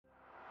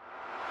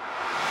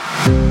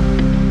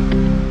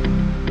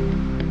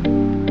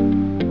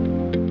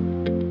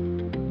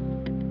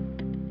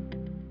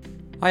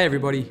Hi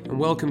everybody, and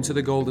welcome to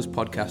the Golders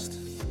podcast,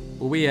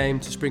 where we aim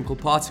to sprinkle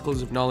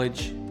particles of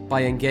knowledge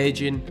by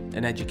engaging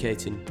and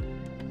educating.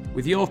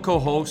 With your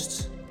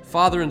co-hosts,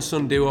 father and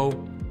son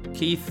duo,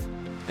 Keith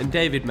and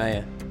David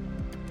Mayer.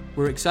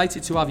 We're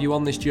excited to have you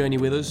on this journey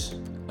with us,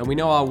 and we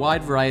know our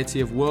wide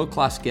variety of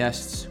world-class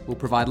guests will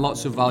provide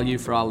lots of value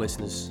for our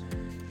listeners.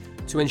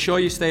 To ensure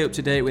you stay up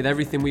to date with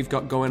everything we've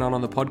got going on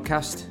the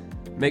podcast,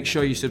 make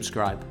sure you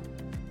subscribe.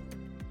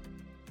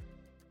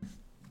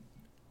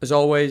 As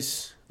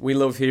always, we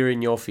love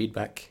hearing your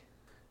feedback.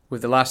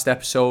 With the last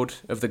episode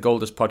of the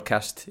Golders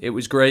podcast, it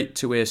was great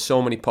to hear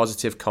so many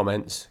positive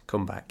comments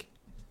come back.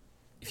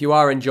 If you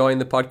are enjoying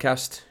the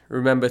podcast,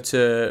 remember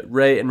to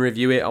rate and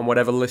review it on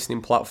whatever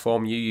listening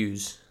platform you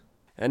use.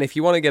 And if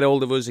you want to get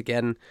hold of us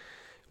again,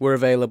 we're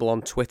available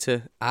on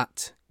Twitter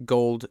at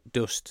Gold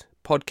Dust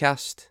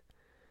Podcast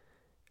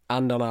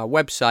and on our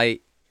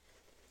website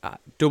at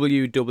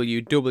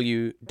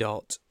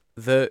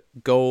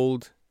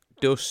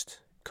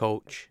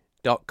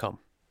www.thegolddustcoach.com.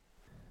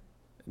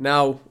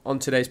 Now, on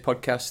today's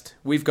podcast,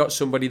 we've got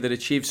somebody that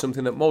achieved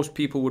something that most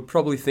people would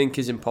probably think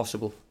is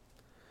impossible.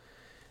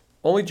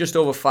 Only just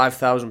over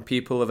 5,000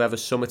 people have ever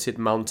summited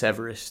Mount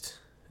Everest,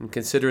 and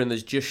considering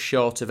there's just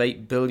short of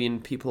 8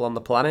 billion people on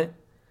the planet,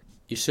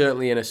 you're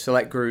certainly in a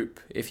select group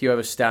if you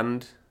ever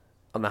stand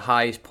on the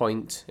highest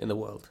point in the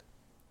world.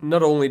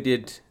 Not only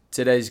did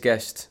today's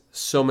guest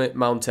summit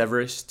Mount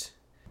Everest,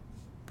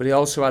 but he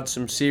also had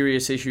some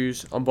serious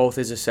issues on both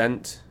his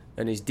ascent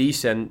and his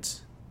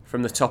descent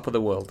from the top of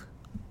the world.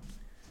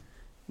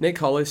 Nick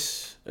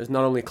Hollis has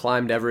not only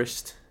climbed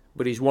Everest,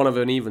 but he's one of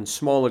an even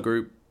smaller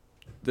group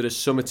that has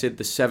summited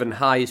the 7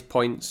 highest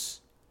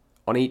points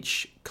on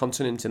each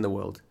continent in the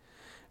world.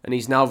 And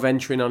he's now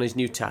venturing on his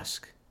new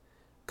task,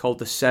 called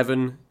the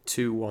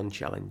 7-2-1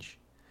 Challenge.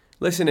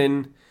 Listen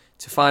in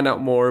to find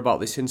out more about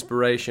this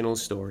inspirational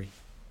story.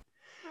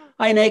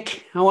 Hi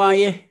Nick, how are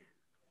you?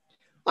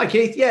 Hi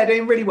Keith, yeah,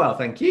 doing really well,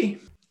 thank you.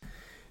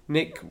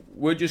 Nick,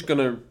 we're just going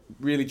to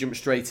really jump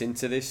straight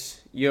into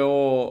this.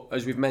 You're,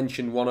 as we've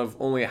mentioned, one of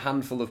only a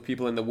handful of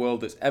people in the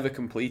world that's ever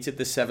completed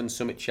the 7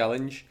 Summit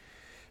Challenge.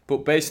 But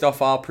based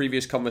off our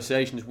previous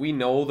conversations, we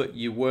know that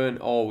you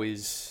weren't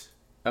always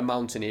a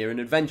mountaineer and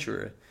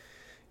adventurer.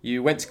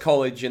 You went to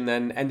college and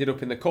then ended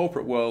up in the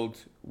corporate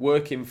world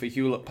working for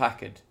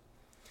Hewlett-Packard.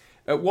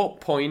 At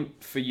what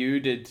point for you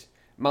did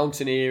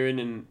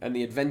mountaineering and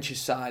the adventure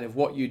side of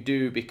what you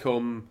do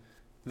become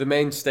the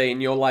mainstay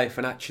in your life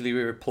and actually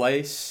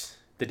replace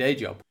the day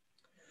job?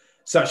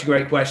 Such a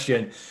great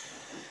question.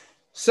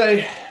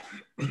 So,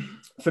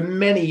 for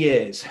many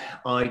years,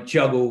 I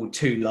juggled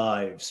 2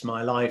 lives.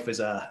 My life as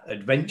an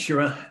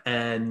adventurer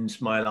and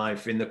my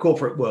life in the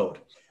corporate world.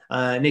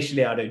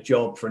 Initially, I had a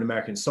job for an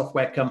American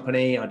software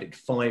company. I did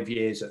 5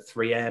 years at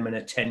 3M and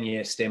a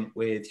 10-year stint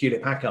with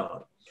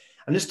Hewlett-Packard.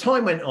 And as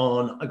time went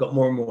on, I got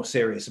more and more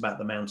serious about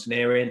the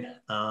mountaineering.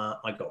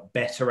 I got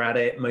better at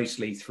it,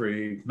 mostly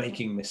through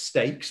making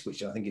mistakes,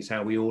 which I think is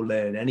how we all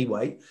learn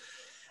anyway.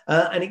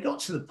 And it got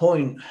to the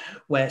point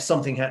where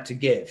something had to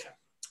give.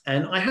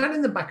 And I had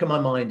in the back of my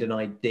mind an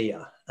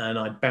idea, and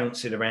I'd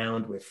bounce it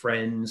around with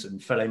friends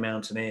and fellow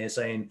mountaineers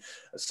saying,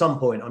 at some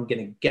point, I'm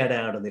going to get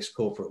out of this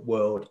corporate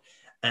world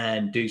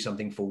and do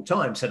something full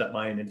time, set up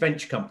my own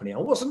adventure company. I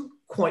wasn't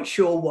quite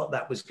sure what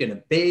that was going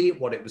to be,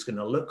 what it was going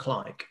to look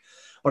like.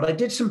 But I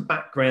did some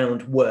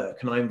background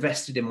work and I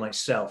invested in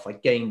myself. I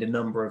gained a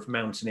number of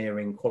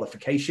mountaineering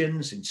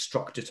qualifications,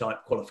 instructor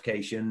type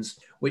qualifications,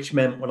 which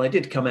meant when I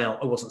did come out,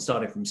 I wasn't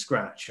starting from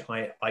scratch.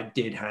 I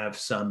did have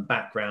some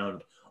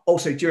background.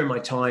 Also, during my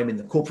time in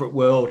the corporate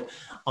world,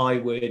 I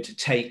would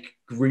take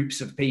groups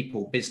of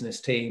people,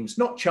 business teams,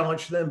 not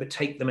charge them, but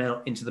take them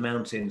out into the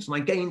mountains. And I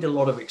gained a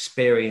lot of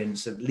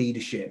experience of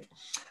leadership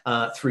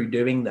through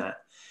doing that.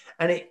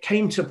 And it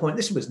came to a point,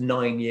 this was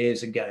 9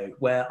 years ago,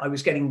 where I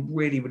was getting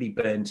really, really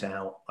burnt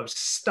out. I was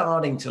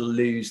starting to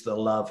lose the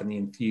love and the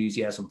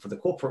enthusiasm for the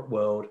corporate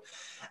world.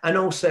 And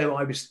also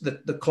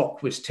the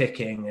clock was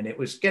ticking, and it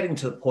was getting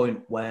to the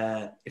point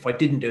where if I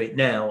didn't do it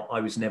now,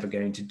 I was never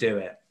going to do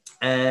it.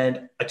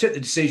 And I took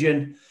the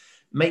decision,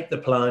 make the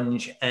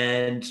plunge,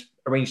 and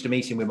arranged a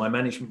meeting with my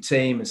management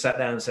team and sat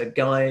down and said,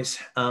 guys,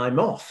 I'm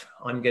off.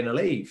 I'm going to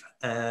leave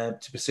to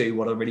pursue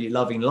what I really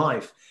love in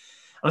life.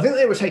 I think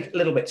they were a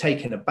little bit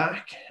taken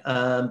aback.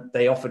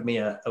 They offered me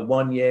a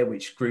 1 year,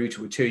 which grew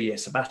to a 2-year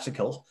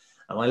sabbatical.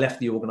 And I left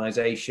the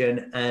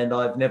organization and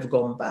I've never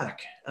gone back.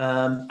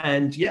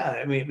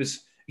 It was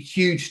a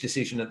huge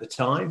decision at the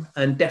time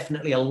and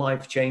definitely a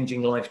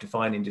life-changing,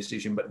 life-defining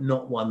decision, but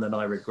not one that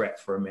I regret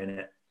for a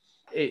minute.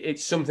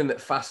 It's something that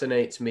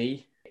fascinates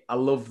me. I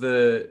love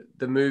the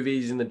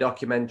movies and the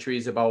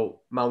documentaries about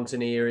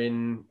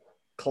mountaineering,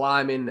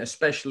 climbing,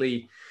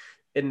 especially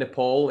in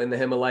Nepal, in the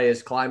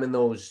Himalayas, climbing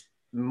those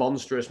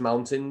monstrous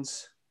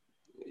mountains.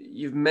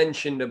 You've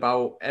mentioned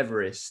about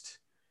Everest.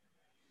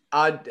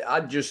 I'm going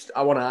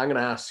to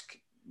ask,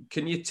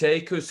 can you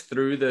take us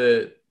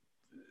through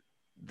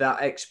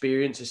that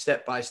experience, a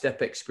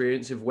step-by-step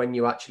experience of when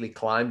you actually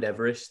climbed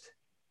Everest?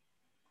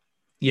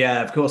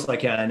 Yeah, of course I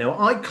can. Now,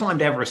 I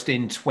climbed Everest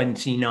in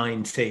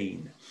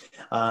 2019,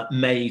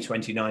 May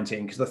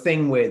 2019, because the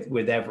thing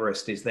with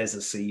Everest is there's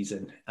a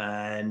season,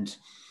 and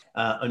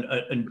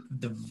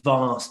the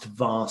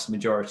vast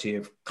majority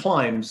of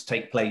climbs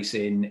take place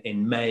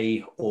in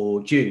May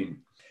or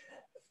June.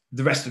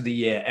 The rest of the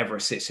year,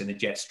 Everest sits in a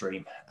jet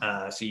stream.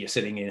 So you're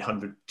sitting in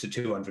 100 to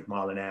 200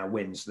 mile an hour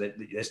winds.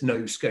 There's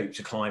no scope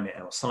to climb it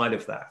outside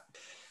of that.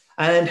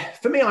 And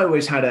for me, I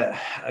always had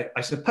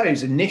I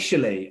suppose,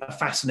 initially a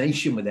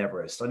fascination with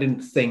Everest. I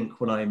didn't think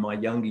in my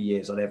younger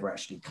years I'd ever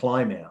actually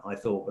climb it. I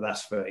thought, well,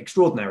 that's for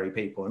extraordinary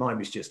people. And I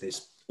was just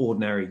this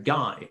ordinary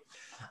guy.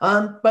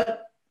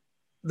 But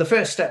the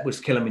first step was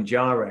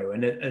Kilimanjaro.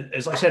 And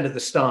as I said at the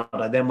start,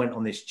 I then went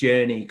on this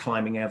journey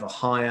climbing ever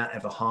higher,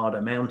 ever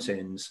harder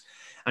mountains.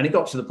 And it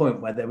got to the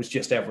point where there was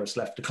just Everest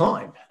left to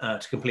climb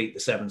to complete the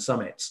 7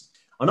 summits.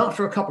 And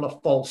after a couple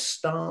of false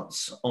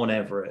starts on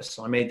Everest,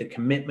 I made the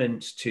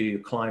commitment to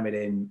climb it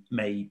in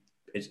May,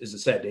 as I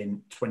said,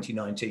 in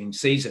 2019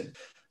 season.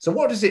 So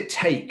what does it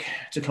take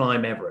to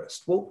climb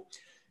Everest? Well,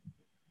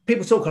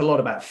 people talk a lot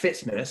about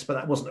fitness, but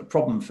that wasn't a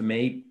problem for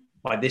me.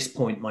 By this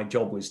point, my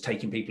job was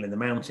taking people in the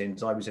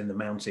mountains. I was in the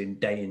mountain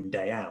day in,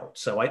 day out.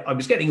 So I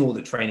was getting all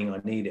the training I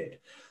needed.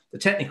 The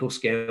technical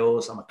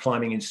skills, I'm a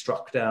climbing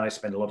instructor. I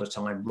spend a lot of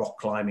time rock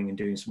climbing and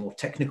doing some more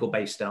technical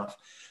based stuff.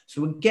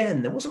 So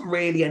again, there wasn't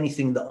really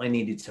anything that I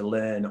needed to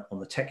learn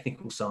on the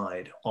technical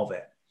side of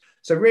it.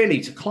 So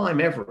really, to climb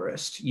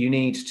Everest, you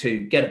need to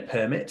get a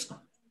permit,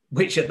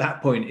 which at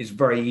that point is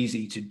very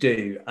easy to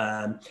do.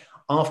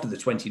 After the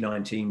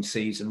 2019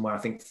 season, where I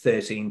think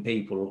 13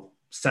 people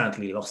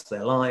sadly lost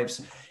their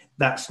lives,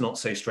 that's not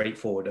so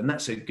straightforward. And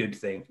that's a good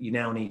thing. You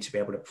now need to be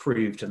able to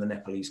prove to the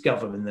Nepalese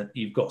government that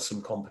you've got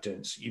some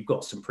competence, you've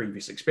got some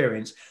previous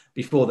experience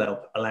before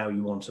they'll allow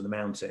you onto the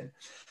mountain.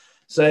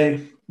 So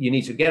you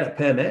need to get a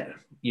permit,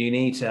 you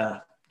need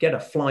to get a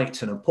flight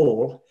to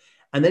Nepal,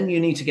 and then you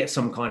need to get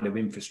some kind of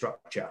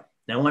infrastructure.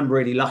 Now, I'm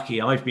really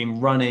lucky. I've been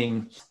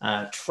running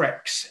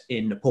treks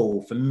in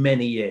Nepal for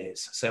many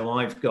years. So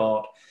I've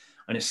got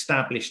an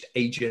established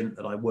agent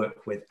that I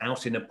work with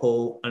out in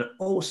Nepal, and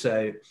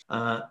also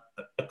a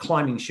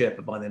climbing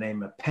Sherpa by the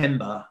name of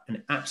Pemba,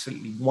 an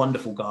absolutely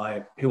wonderful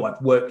guy who I've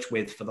worked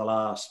with for the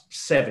last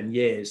 7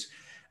 years,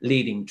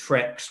 leading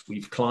treks.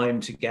 We've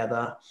climbed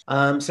together.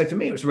 So for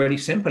me, it was really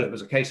simple. It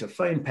was a case of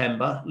phone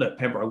Pemba. Look,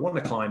 Pemba, I want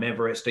to climb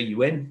Everest. Are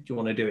you in? Do you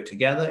want to do it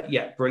together?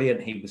 Yeah,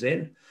 brilliant. He was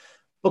in.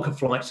 Book a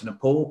flight to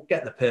Nepal,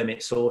 get the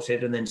permit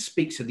sorted, and then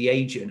speak to the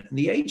agent. And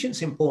the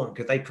agent's important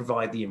because they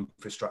provide the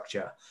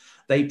infrastructure.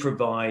 They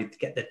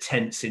get the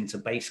tents into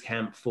base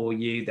camp for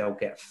you. They'll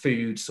get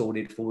food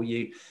sorted for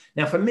you.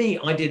 Now, for me,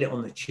 I did it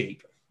on the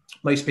cheap.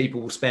 Most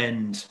people will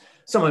spend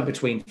somewhere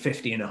between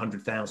 $50,000 and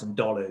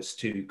 $100,000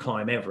 to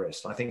climb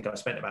Everest. I think I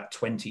spent about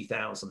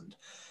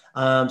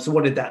 $20,000. So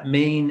what did that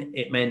mean?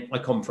 It meant I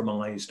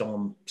compromised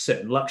on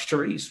certain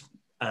luxuries.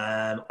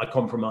 I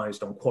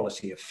compromised on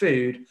quality of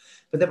food,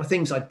 but there were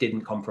things I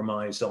didn't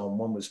compromise on.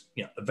 One was,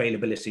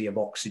 availability of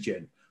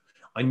oxygen.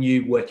 I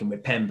knew working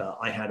with Pemba,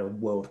 I had a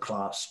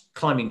world-class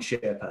climbing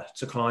Sherpa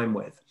to climb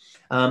with.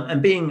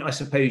 And being, I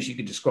suppose you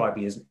could describe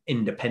me as an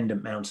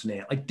independent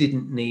mountaineer, I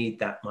didn't need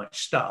that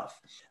much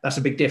stuff. That's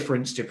a big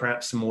difference to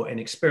perhaps some more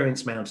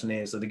inexperienced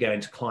mountaineers that are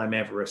going to climb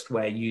Everest,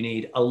 where you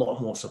need a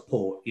lot more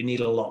support. You need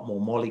a lot more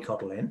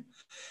mollycoddling.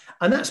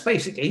 And that's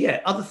basically,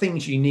 other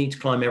things you need to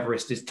climb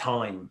Everest is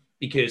time,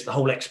 because the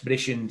whole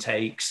expedition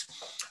takes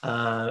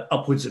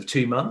upwards of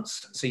 2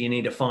 months. So you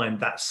need to find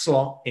that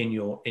slot in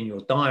your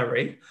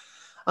diary.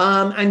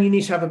 And you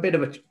need to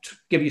have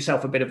give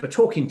yourself a bit of a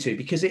talking to,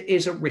 because it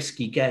is a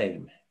risky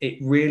game. It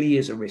really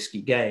is a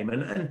risky game.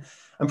 And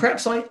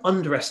perhaps I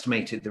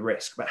underestimated the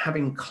risk, but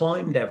having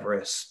climbed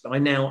Everest, I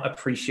now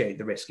appreciate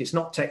the risk. It's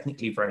not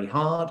technically very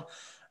hard,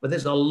 but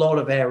there's a lot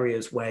of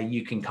areas where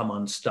you can come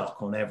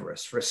unstuck on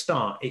Everest. For a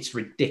start, it's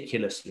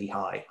ridiculously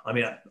high. I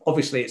mean,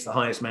 obviously it's the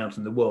highest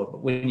mountain in the world,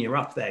 but when you're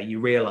up there, you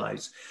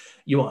realize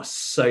you are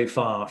so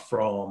far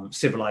from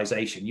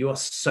civilization. You are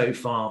so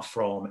far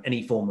from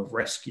any form of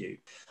rescue.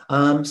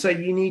 So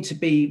you need to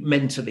be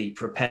mentally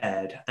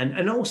prepared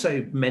and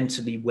also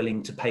mentally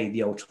willing to pay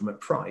the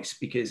ultimate price,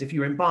 because if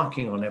you're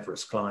embarking on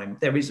Everest climb,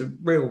 there is a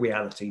real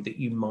reality that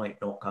you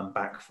might not come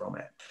back from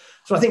it.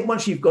 So I think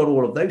once you've got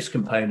all of those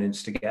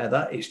components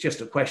together, it's just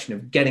a question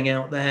of getting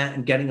out there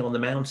and getting on the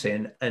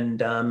mountain.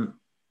 And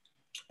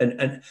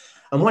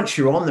once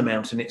you're on the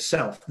mountain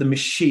itself, the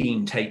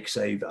machine takes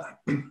over.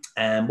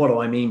 And what do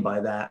I mean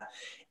by that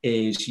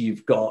is you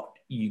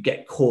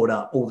get caught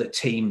up. All the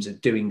teams are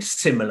doing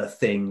similar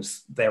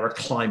things. They're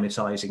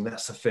acclimatizing.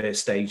 That's the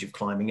first stage of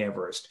climbing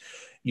Everest.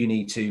 You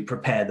need to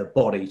prepare the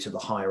body to the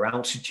higher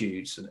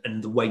altitudes.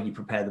 And the way you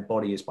prepare the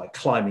body is by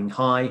climbing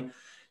high,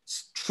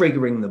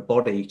 triggering the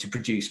body to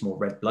produce more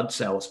red blood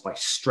cells by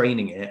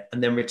straining it,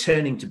 and then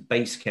returning to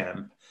base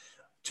camp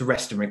to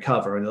rest and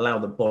recover and allow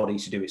the body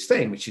to do its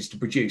thing, which is to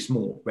produce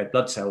more red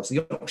blood cells,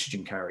 the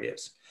oxygen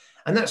carriers.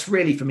 And that's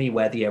really, for me,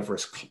 where the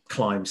Everest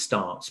climb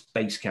starts,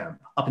 base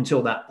camp. Up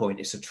until that point,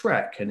 it's a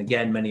trek. And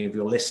again, many of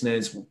your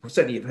listeners will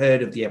certainly have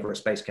heard of the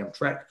Everest base camp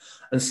trek,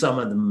 and some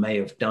of them may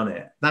have done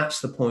it.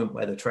 That's the point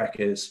where the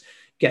trekkers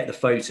get the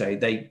photo.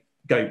 They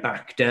go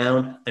back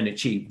down and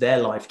achieve their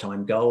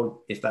lifetime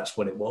goal, if that's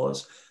what it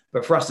was.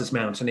 But for us as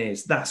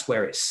mountaineers, that's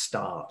where it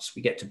starts.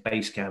 We get to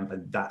base camp,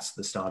 and that's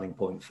the starting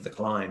point for the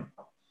climb.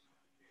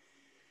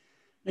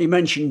 You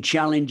mentioned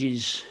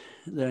challenges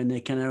there,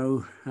 Nick. I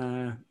know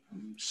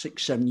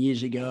 6-7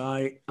 years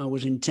ago, I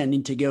was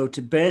intending to go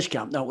to base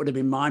camp. That would have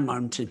been my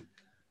mountain.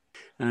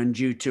 And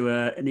due to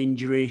an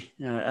injury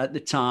at the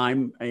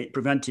time, it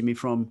prevented me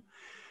from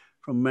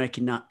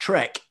making that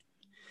trek.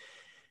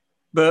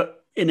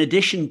 But in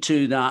addition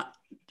to that,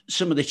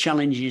 some of the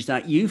challenges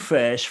that you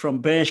face from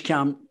base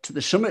camp to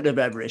the summit of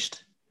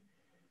Everest,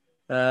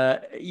 you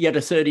had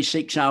a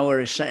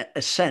 36-hour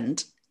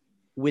ascent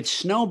with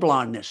snow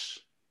blindness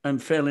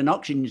and failing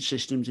oxygen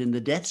systems in the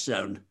death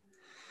zone.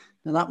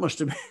 Now that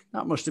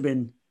must have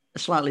been a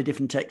slightly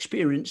different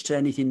experience to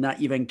anything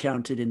that you've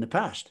encountered in the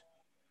past.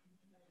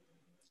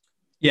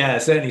 Yeah,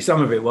 certainly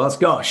some of it was.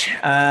 Gosh,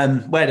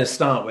 where to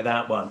start with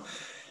that one?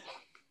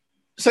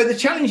 So the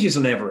challenges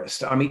on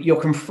Everest, I mean,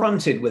 you're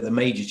confronted with a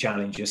major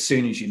challenge as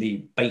soon as you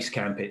leave base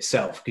camp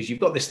itself, because you've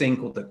got this thing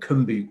called the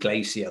Khumbu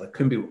Glacier, the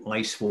Khumbu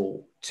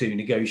Icefall, to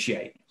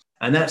negotiate.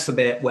 And that's the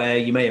bit where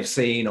you may have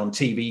seen on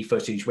TV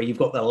footage where you've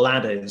got the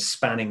ladders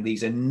spanning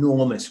these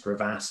enormous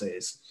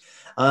crevasses.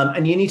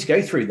 And you need to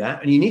go through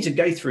that. And you need to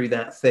go through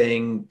that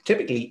thing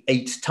typically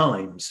 8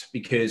 times,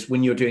 because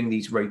when you're doing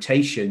these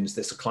rotations,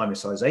 this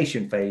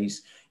acclimatization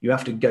phase, you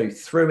have to go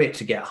through it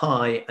to get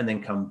high and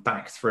then come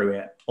back through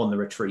it on the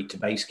retreat to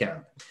base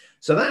camp.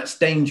 So that's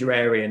danger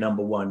area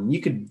number 1.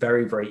 You could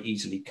very, very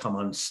easily come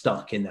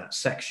unstuck in that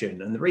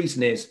section. And the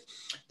reason is,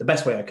 the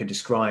best way I could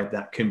describe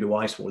that Khumbu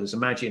Icefall is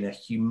imagine a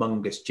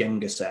humongous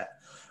Jenga set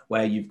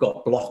where you've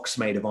got blocks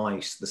made of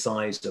ice the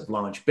size of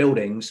large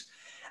buildings.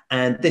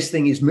 And this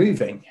thing is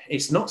moving.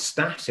 It's not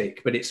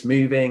static, but it's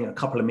moving a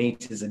couple of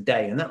meters a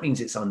day. And that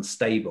means it's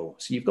unstable.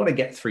 So you've got to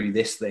get through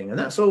this thing. And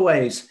that's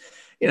always,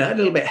 a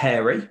little bit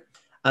hairy.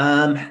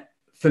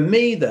 For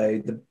me, though,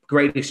 the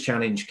greatest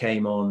challenge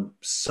came on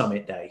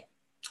summit day.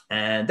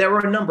 And there were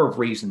a number of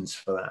reasons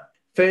for that.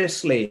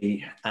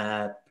 Firstly,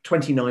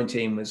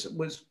 2019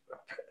 was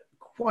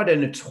quite a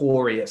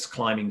notorious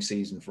climbing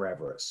season for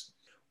Everest.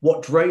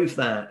 What drove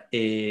that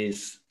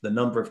is the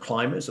number of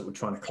climbers that were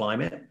trying to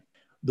climb it,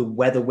 the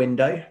weather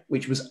window,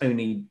 which was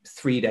only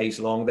 3 days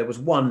long. There was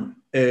one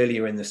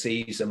earlier in the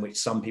season, which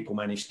some people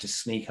managed to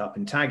sneak up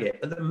and tag it,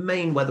 but the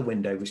main weather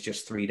window was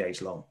just 3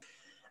 days long.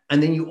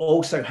 And then you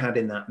also had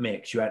in that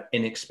mix, you had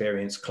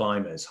inexperienced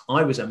climbers.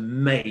 I was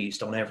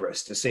amazed on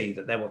Everest to see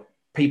that there were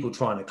people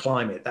trying to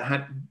climb it that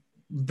had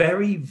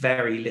very,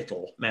 very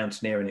little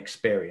mountaineering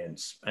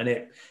experience. And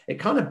it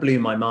kind of blew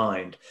my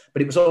mind,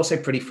 but it was also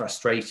pretty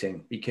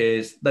frustrating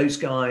because those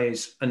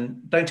guys,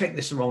 and don't take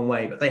this the wrong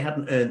way, but they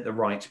hadn't earned the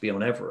right to be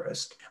on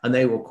Everest, and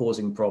they were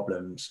causing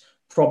problems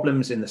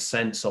in the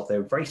sense of they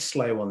were very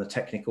slow on the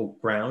technical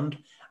ground,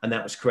 and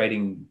that was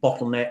creating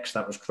bottlenecks,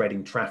 that was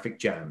creating traffic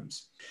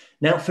jams.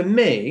 Now, for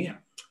me,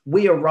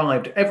 we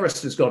arrived,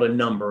 Everest has got a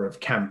number of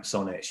camps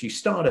on it. So you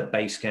start at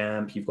base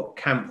camp, you've got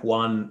camp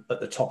 1 at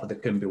the top of the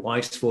Khumbu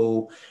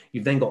Icefall,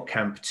 you've then got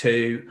camp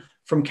 2.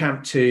 From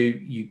camp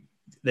 2,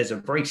 there's a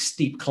very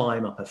steep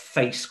climb up a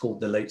face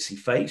called the Lhotse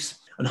Face,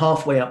 and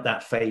halfway up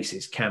that face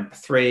is camp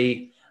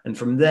 3. And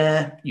from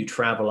there, you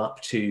travel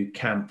up to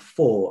camp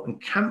 4.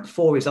 And camp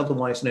 4 is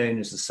otherwise known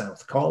as the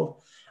South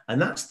Col.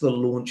 And that's the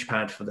launch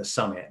pad for the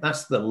summit.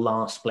 That's the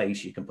last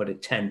place you can put a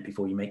tent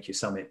before you make your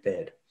summit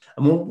bid.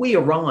 And when we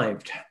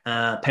arrived,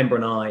 Pember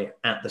and I,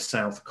 at the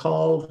South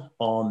Col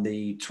on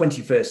the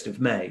 21st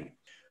of May,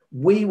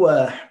 we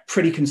were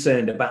pretty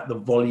concerned about the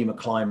volume of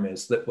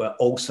climbers that were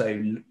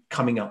also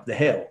coming up the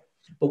hill.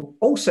 But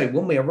also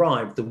when we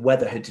arrived, the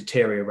weather had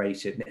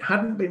deteriorated and it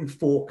hadn't been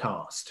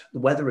forecast. The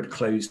weather had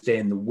closed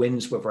in, the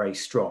winds were very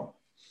strong.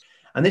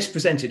 And this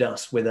presented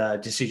us with a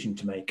decision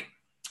to make.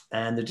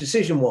 And the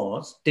decision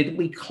was, did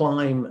we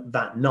climb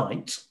that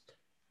night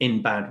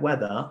in bad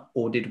weather,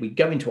 or did we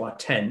go into our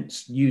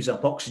tents, use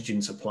up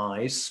oxygen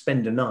supplies,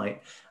 spend a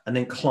night, and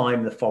then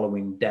climb the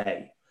following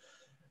day?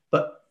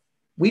 But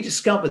we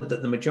discovered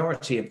that the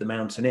majority of the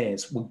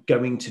mountaineers were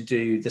going to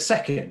do the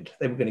second.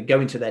 They were going to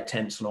go into their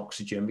tents on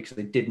oxygen because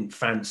they didn't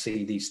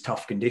fancy these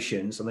tough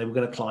conditions, and they were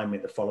going to climb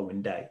it the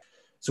following day.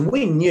 So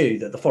we knew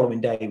that the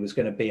following day was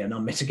going to be an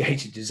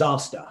unmitigated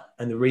disaster.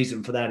 And the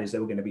reason for that is there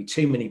were going to be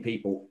too many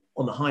people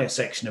on the higher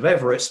section of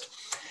Everest.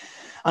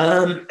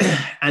 And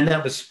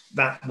that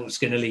was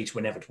going to lead to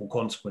inevitable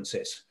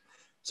consequences.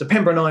 So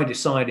Pember and I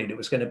decided it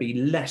was going to be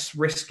less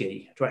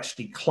risky to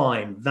actually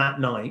climb that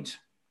night,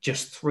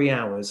 just 3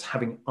 hours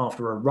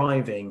after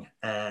arriving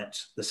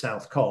at the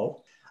South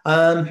Col,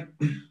 than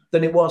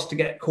it was to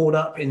get caught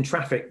up in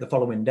traffic the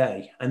following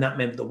day. And that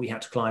meant that we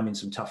had to climb in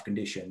some tough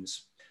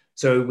conditions.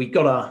 So we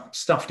got our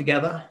stuff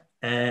together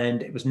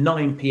And it was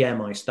 9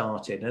 p.m. I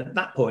started. And at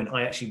that point,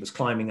 I actually was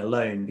climbing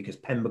alone because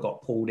Pemba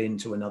got pulled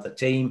into another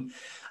team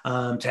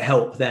to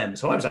help them.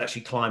 So I was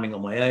actually climbing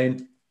on my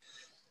own.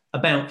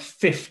 About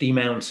 50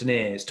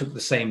 mountaineers took the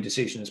same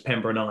decision as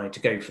Pemba and I to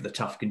go for the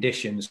tough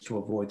conditions to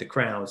avoid the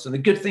crowds. And the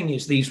good thing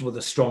is these were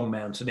the strong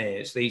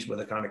mountaineers. These were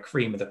the kind of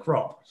cream of the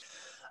crop.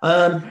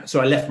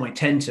 So I left my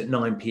tent at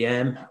 9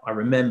 p.m. I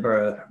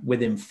remember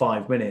within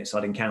 5 minutes,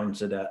 I'd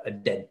encountered a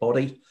dead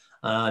body.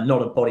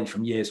 Not a body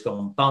from years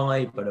gone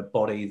by, but a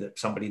body that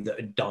somebody that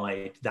had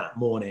died that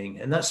morning.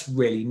 And that's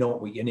really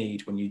not what you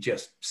need when you're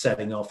just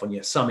setting off on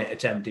your summit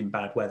attempt in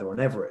bad weather on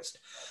Everest.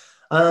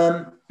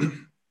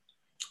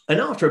 And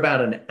after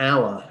about an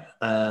hour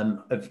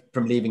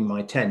from leaving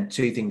my tent,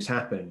 two things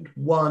happened.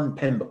 One,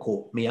 Pemba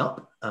caught me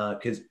up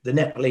because the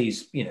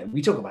Nepalese,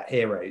 we talk about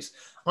heroes.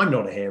 I'm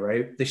not a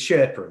hero. The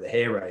Sherpa are the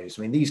heroes.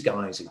 I mean, these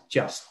guys are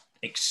just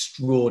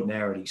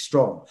extraordinarily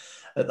strong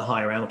at the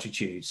higher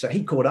altitude. So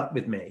he caught up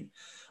with me.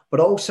 But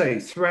also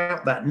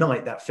throughout that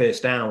night, that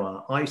first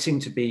hour, I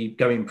seemed to be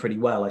going pretty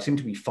well. I seemed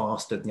to be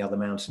faster than the other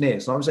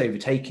mountaineers, and I was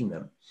overtaking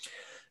them.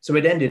 So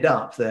it ended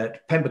up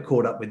that Pemba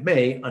caught up with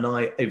me and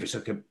I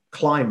overtook a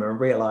climber and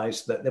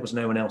realized that there was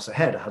no one else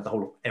ahead. I had the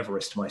whole of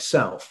Everest to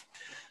myself.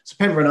 So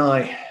Pemba and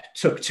I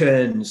took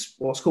turns,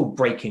 what's called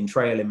breaking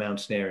trail in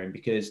mountaineering,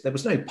 because there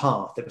was no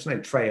path, there was no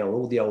trail.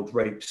 All the old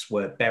ropes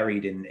were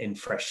buried in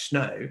fresh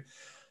snow.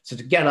 So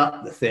to get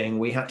up the thing,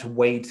 we had to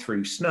wade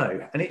through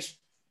snow. And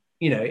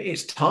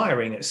it's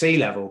tiring at sea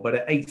level, but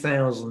at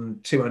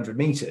 8,200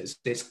 meters,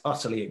 it's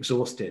utterly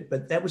exhausted.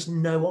 But there was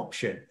no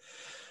option.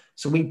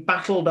 So we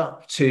battled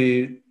up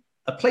to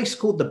a place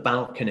called the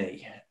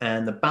Balcony.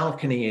 And the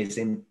Balcony is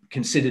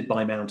considered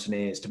by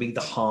mountaineers to be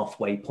the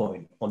halfway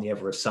point on the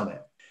Everest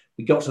summit.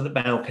 We got to the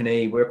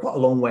Balcony. We were quite a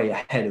long way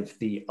ahead of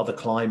the other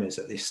climbers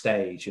at this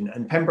stage. And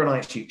Pemba and I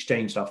actually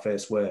exchanged our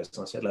first words.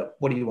 And I said, look,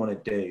 what do you want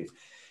to do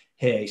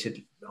here? He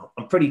said,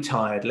 I'm pretty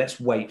tired. Let's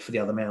wait for the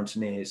other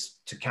mountaineers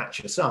to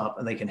catch us up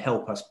and they can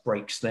help us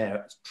break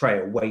their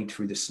trail, wade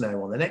through the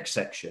snow on the next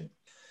section.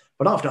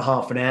 But after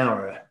half an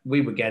hour,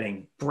 we were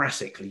getting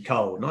brassically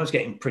cold and I was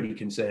getting pretty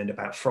concerned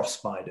about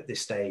frostbite at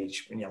this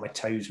stage. And, my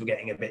toes were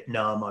getting a bit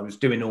numb. I was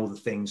doing all the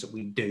things that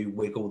we do,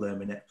 wiggle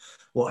them and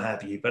what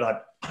have you. But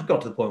I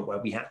got to the point where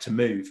we had to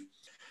move.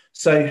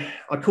 So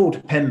I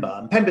called Pemba,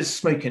 and Pemba's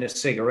smoking a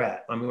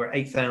cigarette. I mean, we're at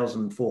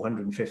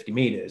 8,450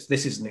 meters.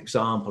 This is an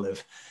example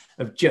of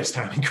just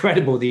how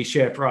incredible these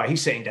Sherpa are.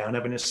 He's sitting down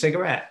having a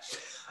cigarette.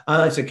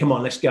 I said, come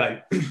on, let's go.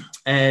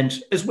 And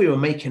as we were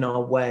making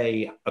our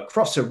way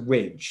across a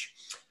ridge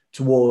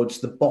towards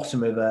the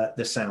bottom of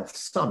the south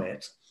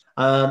summit,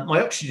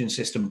 my oxygen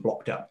system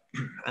blocked up.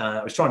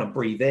 I was trying to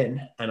breathe in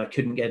and I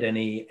couldn't get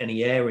any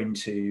air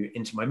into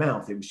my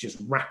mouth. It was just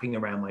wrapping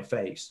around my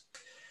face.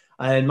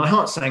 And my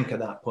heart sank at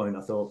that point.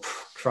 I thought,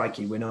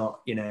 crikey, we're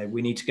not,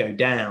 we need to go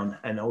down.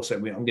 And also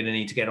I'm going to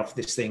need to get off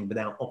this thing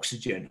without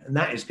oxygen. And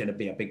that is going to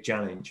be a big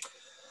challenge.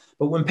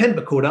 But when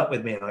Pemba caught up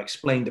with me and I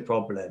explained the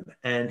problem,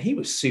 and he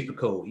was super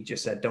cool. He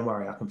just said, don't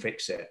worry, I can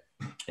fix it.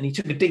 And he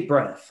took a deep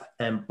breath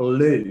and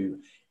blew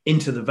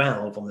into the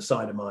valve on the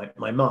side of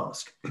my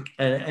mask.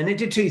 And it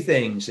did two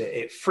things.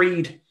 It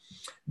freed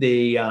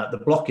the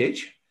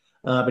blockage,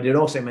 but it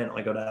also meant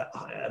I got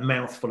a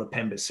mouthful of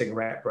Pemba's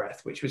cigarette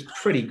breath, which was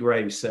pretty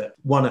gross at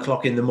 1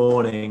 o'clock in the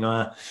morning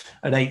at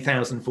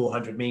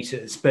 8,400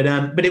 meters. But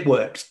it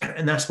worked,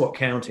 and that's what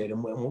counted.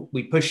 And when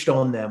we pushed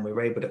on then, we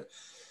were able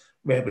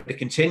to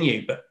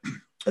continue. But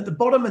at the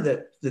bottom of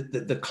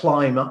the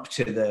climb up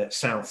to the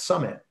south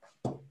summit,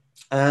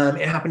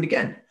 it happened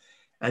again.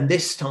 And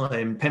this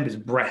time, Pemba's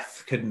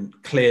breath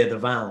couldn't clear the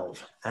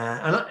valve.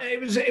 And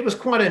it was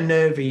quite a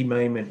nervy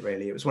moment,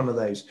 really. It was one of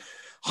those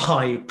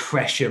high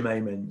pressure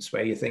moments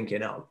where you're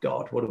thinking, oh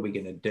God, what are we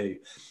going to do?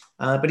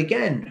 But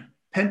again,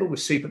 Pemba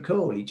was super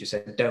cool. He just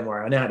said, don't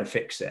worry, I know how to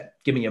fix it.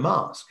 Give me your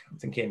mask. I'm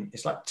thinking,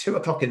 it's like 2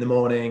 o'clock in the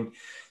morning.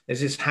 There's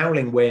this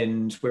howling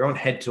wind. We're on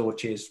head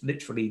torches,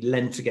 literally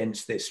leant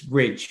against this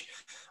ridge.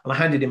 And I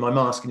handed him my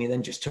mask and he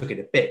then just took it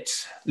to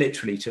bits,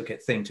 literally took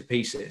it thing to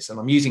pieces. And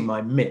I'm using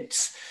my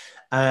mitts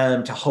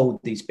to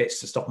hold these bits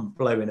to stop them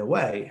blowing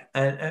away.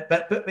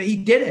 But he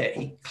did it.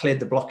 He cleared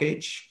the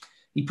blockage.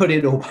 He put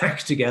it all back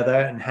together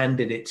and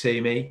handed it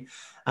to me.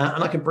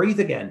 And I could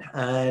breathe again.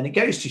 And it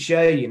goes to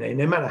show,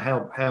 no matter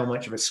how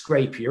much of a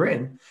scrape you're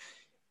in,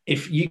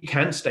 if you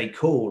can stay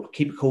cool,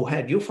 keep a cool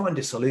head, you'll find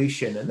a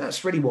solution. And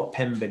that's really what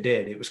Pemba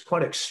did. It was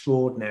quite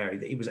extraordinary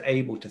that he was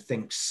able to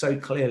think so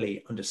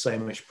clearly under so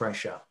much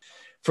pressure.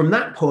 From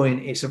that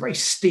point, it's a very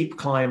steep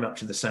climb up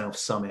to the south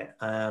summit.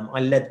 I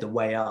led the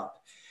way up.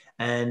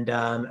 And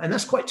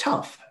that's quite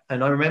tough.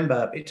 And I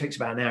remember it takes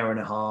about an hour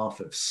and a half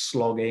of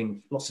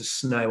slogging, lots of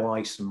snow,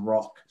 ice and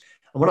rock.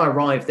 And when I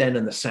arrived then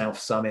in the south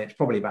summit,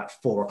 probably about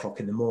 4 o'clock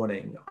in the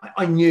morning,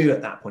 I knew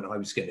at that point I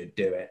was going to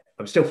do it.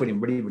 I was still feeling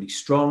really, really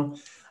strong.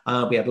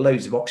 We had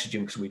loads of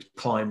oxygen because we'd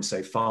climbed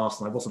so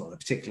fast and I wasn't on a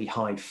particularly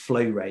high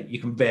flow rate.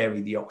 You can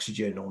vary the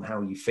oxygen on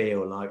how you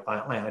feel. And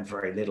I had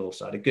very little,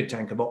 so I had a good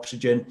tank of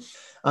oxygen.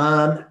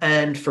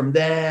 And from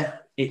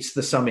there, it's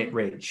the summit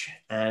ridge.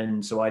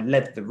 And so I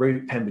led the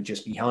route, Pemba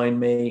just behind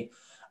me,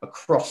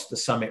 across the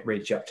summit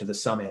ridge up to the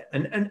summit.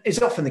 And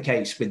it's often the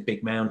case with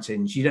big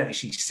mountains, you don't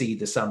actually see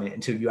the summit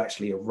until you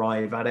actually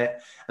arrive at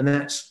it. And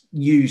that's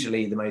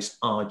usually the most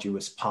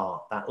arduous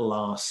part, that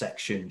last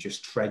section,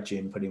 just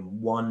trudging, putting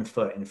one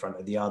foot in front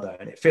of the other.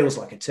 And it feels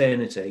like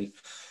eternity.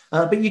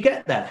 But you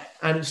get there.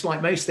 And it's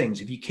like most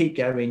things, if you keep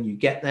going, you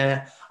get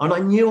there. And I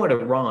knew I'd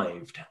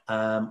arrived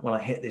when I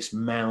hit this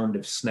mound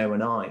of snow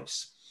and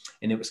ice.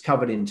 And it was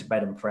covered in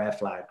Tibetan prayer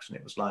flags. And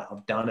it was like,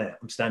 I've done it.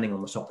 I'm standing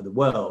on the top of the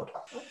world.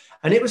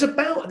 And it was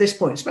about, at this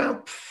point, it's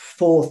about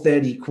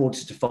 4:30,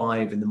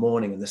 4:45 in the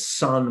morning. And the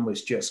sun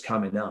was just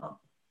coming up.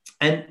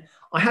 And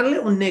I had a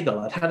little niggle.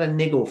 I'd had a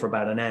niggle for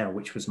about an hour,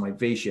 which was my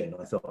vision.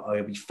 I thought, oh,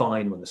 it'll be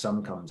fine when the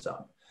sun comes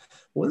up.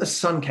 But when the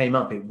sun came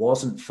up, it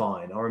wasn't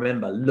fine. I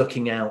remember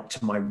looking out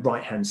to my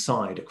right-hand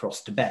side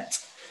across Tibet,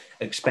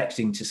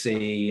 expecting to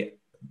see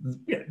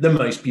the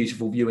most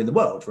beautiful view in the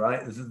world,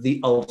 right?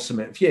 The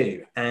ultimate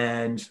view.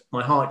 And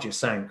my heart just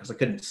sank because I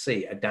couldn't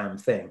see a damn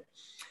thing.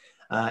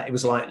 It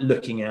was like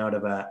looking out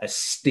of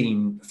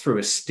through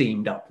a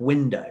steamed up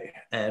window.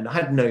 And I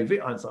had no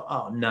view. I thought,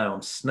 oh no,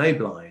 I'm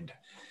snowblind.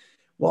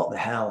 What the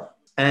hell?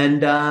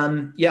 And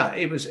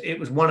it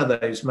was one of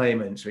those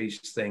moments where you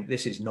just think,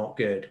 this is not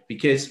good.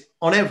 Because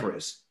on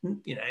Everest,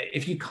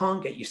 if you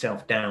can't get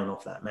yourself down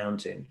off that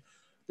mountain,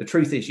 the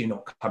truth is you're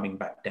not coming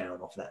back down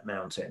off that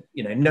mountain.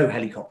 No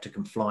helicopter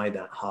can fly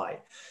that high.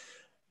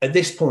 At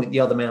this point,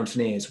 the other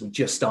mountaineers were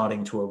just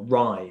starting to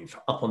arrive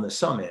up on the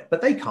summit, but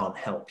they can't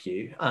help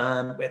you.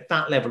 At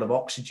that level of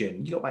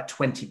oxygen, you've got about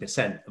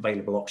 20%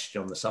 available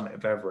oxygen on the summit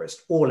of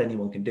Everest. All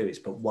anyone can do is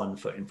put one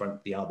foot in front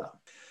of the other.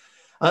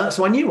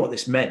 So I knew what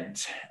this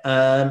meant.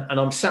 And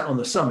I'm sat on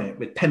the summit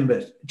with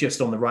Pemba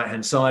just on the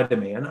right-hand side of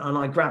me. And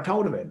I grabbed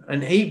hold of him.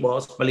 And he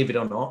was, believe it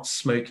or not,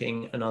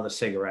 smoking another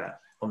cigarette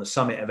on the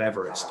summit of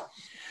Everest.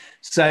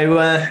 So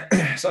I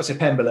said,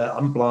 Pemba,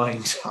 I'm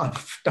blind.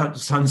 I've done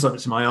sun's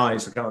under my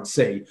eyes. I can't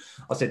see.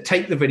 I said,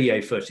 take the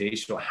video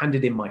footage. So I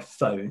handed him my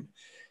phone.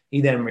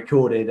 He then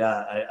recorded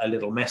a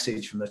little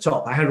message from the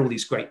top. I had all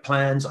these great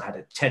plans. I had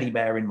a teddy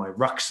bear in my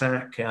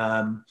rucksack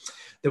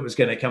that was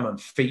going to come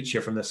and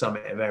feature from the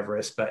summit of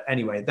Everest. But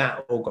anyway,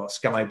 that all got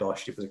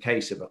skyboshed. It was a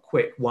case of a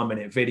quick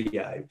 1-minute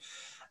video.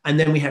 And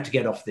then we had to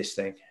get off this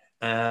thing.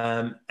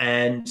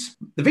 And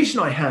the vision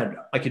I had,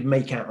 I could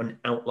make out an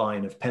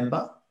outline of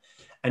Pemba.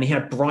 And he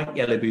had bright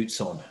yellow boots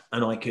on.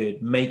 And I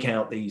could make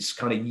out these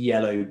kind of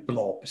yellow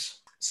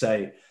blobs.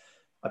 So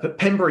I put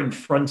Pemba in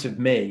front of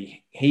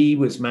me. He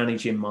was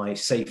managing my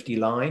safety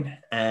line,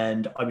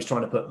 and I was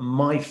trying to put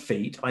my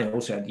feet. I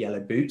also had yellow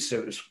boots, so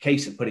it was a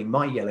case of putting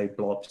my yellow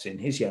blobs in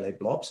his yellow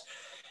blobs.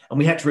 And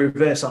we had to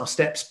reverse our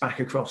steps back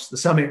across the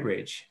summit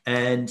ridge.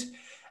 And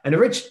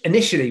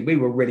initially, we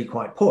were really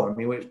quite poor. I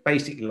mean, it was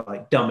basically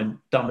like dumb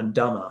and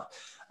dumber,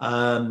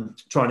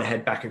 trying to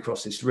head back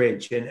across this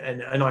ridge.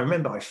 And I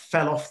remember I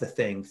fell off the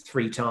thing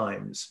 3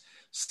 times.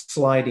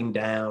 Sliding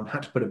down,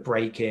 had to put a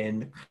brake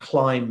in,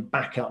 climb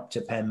back up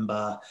to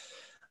Pemba.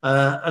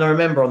 And I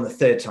remember on the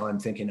 3rd time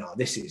thinking, oh,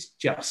 this is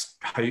just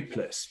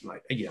hopeless.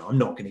 Like, I'm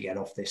not going to get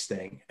off this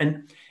thing.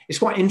 And it's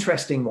quite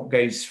interesting what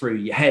goes through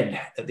your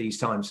head at these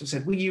times. I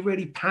said, were you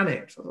really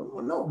panicked? I thought,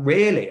 well, not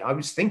really. I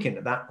was thinking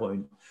at that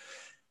point,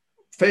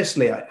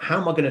 firstly,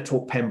 how am I going to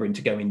talk Pemba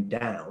into going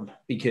down?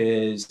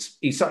 Because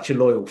he's such a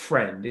loyal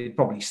friend, he'd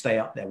probably stay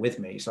up there with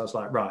me. So I was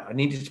like, right, I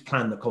needed to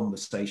plan the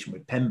conversation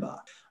with Pemba.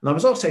 And I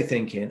was also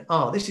thinking,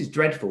 this is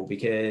dreadful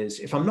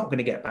because if I'm not going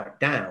to get back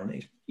down,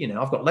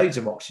 I've got loads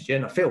of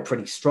oxygen. I feel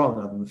pretty strong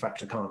other than the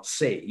fact I can't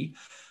see.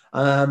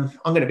 I'm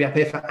going to be up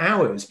here for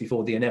hours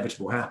before the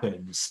inevitable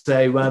happens.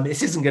 So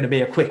this isn't going to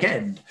be a quick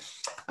end.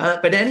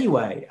 But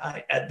anyway,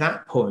 at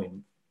that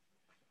point,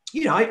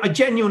 I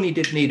genuinely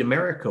did need a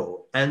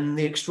miracle. And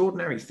the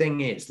extraordinary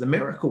thing is the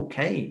miracle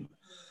came.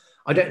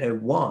 I don't know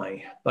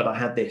why, but I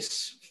had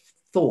this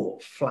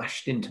thought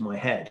flashed into my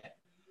head.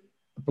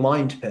 A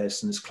blind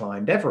person has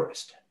climbed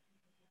Everest.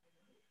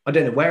 I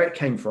don't know where it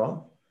came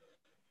from.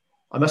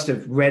 I must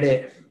have read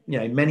it,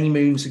 many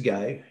moons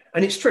ago.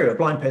 And it's true, a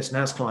blind person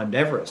has climbed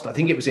Everest. I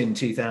think it was in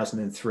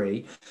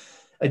 2003.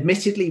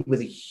 Admittedly,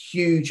 with a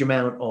huge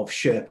amount of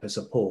Sherpa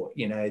support.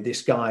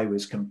 This guy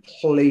was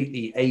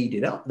completely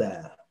aided up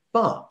there.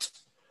 But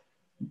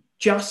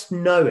just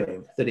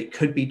knowing that it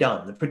could be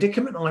done, the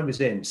predicament I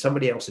was in,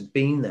 somebody else had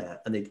been there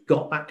and they'd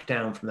got back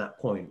down from that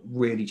point,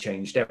 really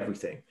changed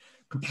everything,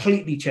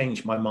 completely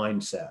changed my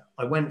mindset.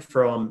 I went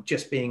from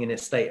just being in a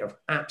state of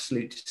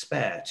absolute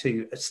despair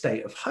to a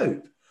state of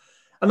hope.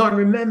 And I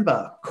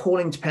remember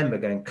calling to Pemba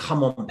going,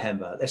 come on,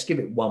 Pemba, let's give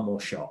it one more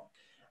shot.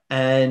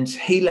 And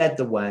he led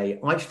the way.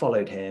 I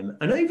followed him.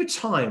 And over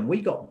time,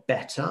 we got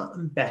better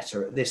and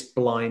better at this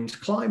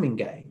blind climbing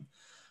game.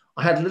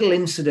 I had a little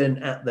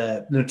incident at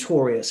the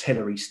notorious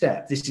Hillary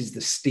Step. This is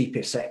the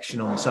steepest section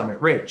on the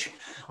summit ridge.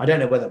 I don't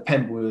know whether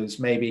Pemba was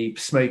maybe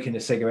smoking a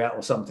cigarette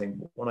or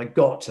something. When I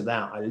got to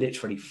that, I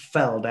literally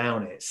fell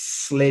down it,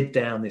 slid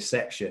down this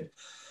section.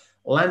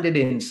 landed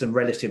in some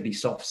relatively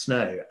soft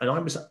snow, and I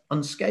was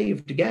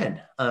unscathed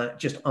again.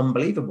 Just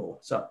unbelievable.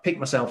 So I picked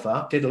myself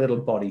up, did a little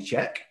body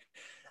check,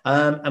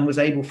 and was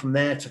able from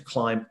there to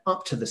climb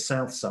up to the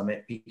south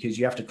summit, because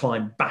you have to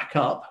climb back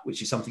up,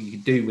 which is something you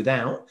could do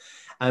without.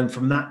 And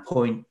from that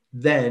point,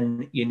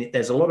 then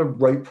there's a lot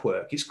of rope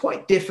work. It's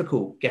quite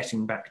difficult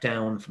getting back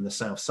down from the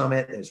south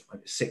summit. There's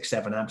like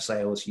 6-7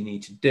 abseils you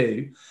need to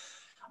do.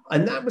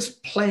 And that was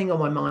playing on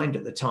my mind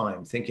at the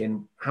time,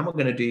 thinking, how am I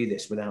going to do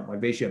this without my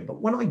vision?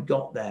 But when I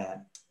got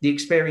there, the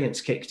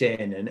experience kicked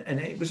in, and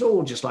it was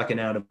all just like an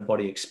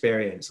out-of-body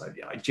experience.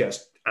 I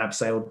just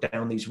abseiled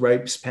down these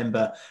ropes.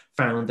 Pemba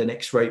found the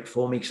next rope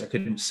for me because I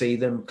couldn't see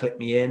them, clipped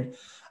me in.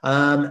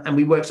 And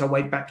we worked our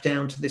way back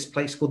down to this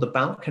place called the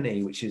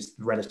balcony, which is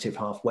the relative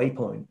halfway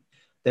point.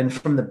 Then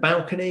from the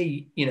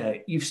balcony,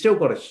 you've still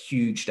got a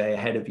huge day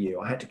ahead of you.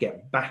 I had to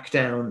get back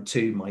down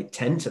to my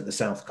tent at the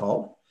South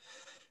Col.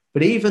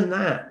 But even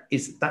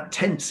that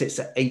tent sits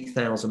at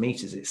 8,000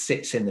 meters. It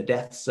sits in the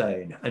death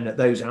zone. And at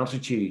those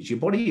altitudes, your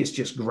body is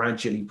just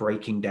gradually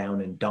breaking down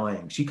and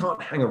dying. So you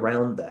can't hang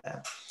around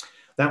there.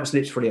 That was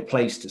literally a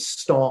place to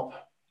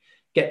stop,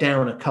 get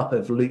down a cup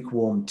of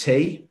lukewarm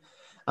tea.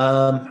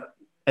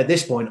 At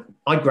this point,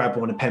 I grabbed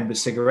one of Pemba's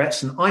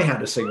cigarettes, and I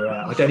had a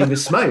cigarette. I don't even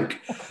smoke.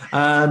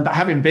 But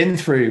having been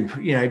through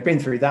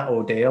that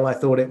ordeal, I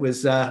thought it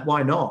was,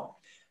 why not?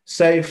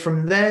 So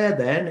from there,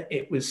 then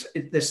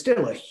there's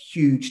still a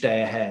huge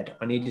day ahead.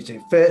 I needed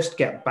to first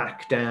get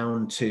back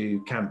down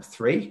to Camp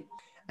 3,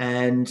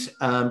 and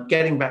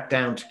getting back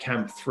down to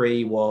Camp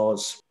 3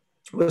 was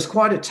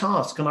quite a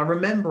task. And I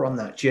remember on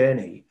that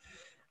journey,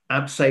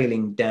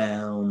 abseiling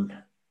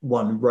down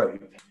one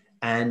rope,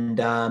 and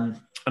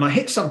I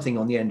hit something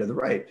on the end of the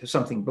rope,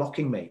 something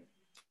blocking me.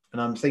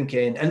 And I'm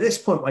thinking, and at this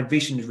point, my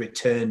vision had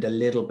returned a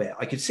little bit.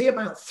 I could see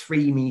about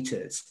 3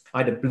 meters. I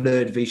had a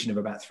blurred vision of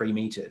about 3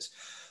 meters.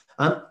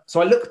 So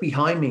I looked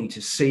behind me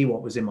to see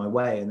what was in my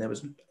way, and there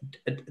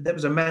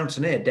was a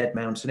mountaineer, dead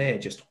mountaineer,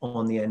 just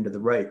on the end of the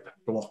rope,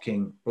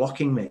 blocking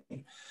me.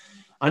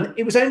 And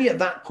it was only at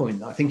that point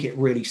that I think it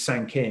really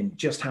sank in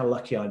just how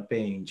lucky I'd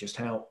been, just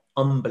how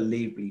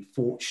unbelievably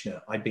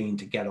fortunate I'd been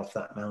to get off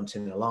that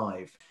mountain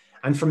alive.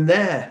 And from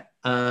there,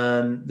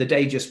 the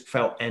day just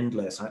felt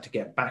endless. I had to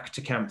get back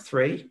to Camp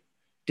 3,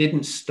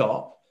 didn't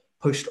stop,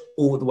 pushed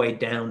all the way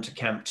down to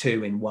Camp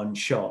 2 in one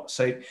shot.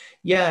 So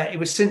yeah, it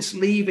was since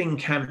leaving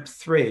Camp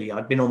 3,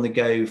 I'd been on the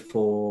go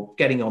for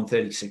getting on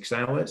 36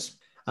 hours.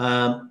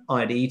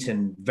 I'd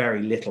eaten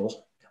very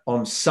little.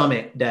 On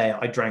summit day,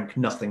 I drank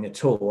nothing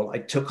at all. I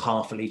took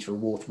half a litre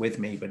of water with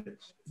me, but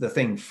the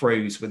thing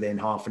froze within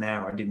half an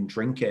hour. I didn't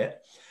drink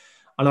it.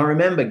 And I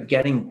remember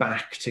getting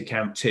back to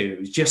Camp 2. It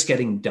was just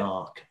getting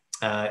dark.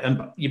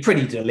 And you're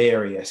pretty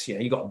delirious.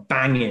 You got a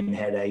banging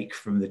headache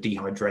from the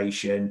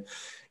dehydration.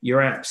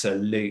 You're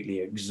absolutely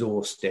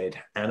exhausted.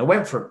 And I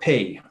went for a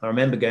pee. I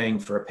remember going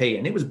for a pee,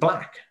 and it was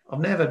black. I've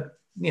never,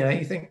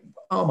 you think,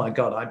 oh my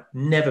God, I've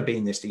never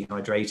been this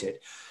dehydrated.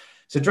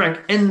 So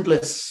drank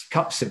endless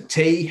cups of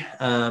tea,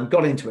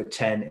 got into a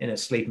tent in a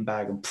sleeping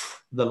bag, and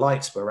the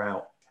lights were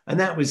out. And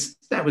that was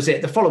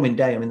it. The following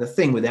day, the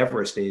thing with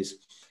Everest is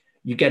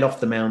you get off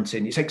the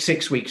mountain, it takes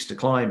 6 weeks to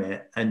climb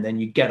it, and then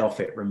you get off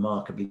it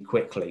remarkably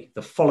quickly.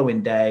 The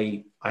following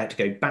day, I had to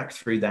go back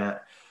through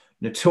that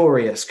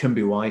notorious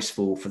Khumbu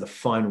icefall for the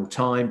final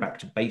time back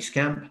to base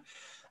camp.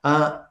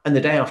 And the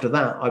day after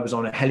that, I was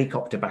on a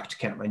helicopter back to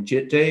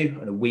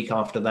Kathmandu. And a week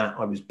after that,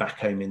 I was back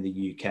home in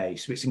the UK.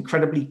 So it's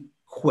incredibly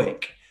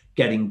quick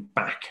getting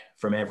back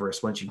from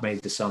Everest once you've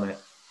made the summit.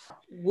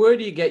 Where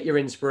do you get your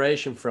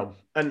inspiration from?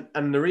 And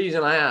the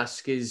reason I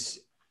ask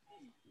is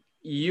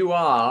you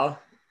are,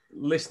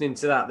 listening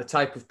to that, the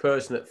type of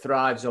person that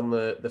thrives on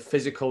the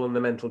physical and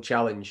the mental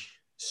challenge.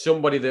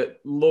 Somebody that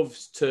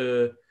loves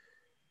to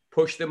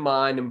push the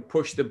mind and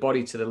push the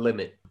body to the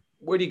limit.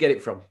 Where do you get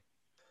it from?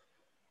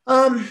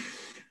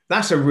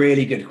 That's a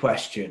really good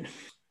question.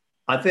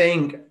 I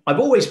think I've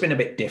always been a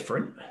bit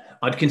different.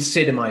 I'd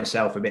consider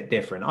myself a bit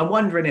different. I'm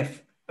wondering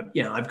if,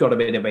 I've got a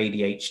bit of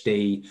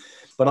ADHD,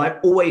 but I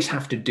always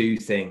have to do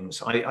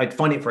things. I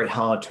find it very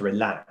hard to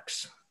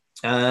relax.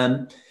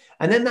 And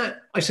then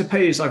that, I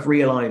suppose I've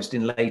realized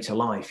in later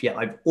life,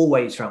 I've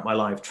always throughout my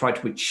life tried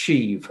to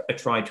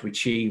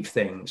achieve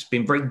things,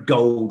 been very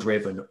goal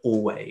driven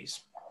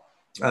always.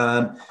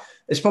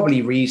 There's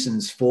probably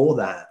reasons for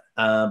that.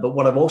 But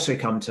what I've also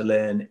come to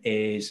learn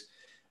is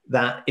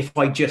that if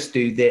I just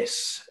do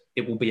this,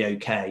 it will be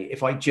okay.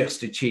 If I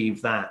just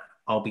achieve that,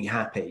 I'll be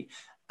happy.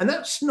 And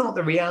that's not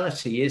the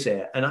reality, is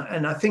it? And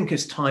I think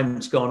as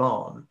time's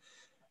gone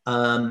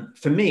on,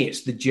 for me,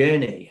 it's the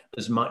journey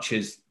as much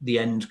as the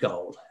end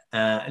goal.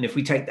 And if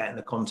we take that in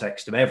the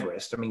context of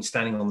Everest,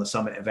 standing on the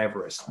summit of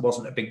Everest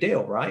wasn't a big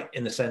deal, right?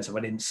 In the sense of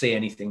I didn't see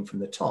anything from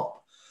the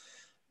top.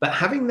 But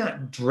having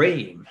that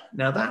dream,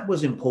 now that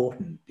was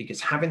important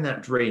because having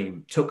that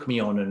dream took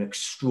me on an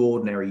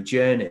extraordinary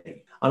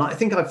journey. And I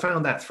think I've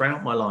found that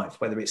throughout my life,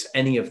 whether it's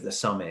any of the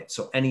summits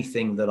or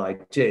anything that I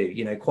do,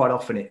 you know, quite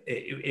often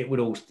it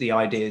would all, the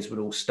ideas would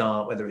all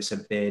start, whether it's a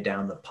beer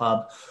down the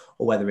pub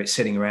or whether it's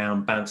sitting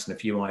around bouncing a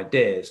few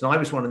ideas. And I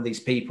was one of these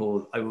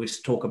people, I always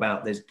talk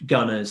about there's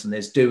gunners and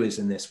there's doers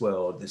in this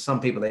world. There's some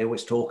people, they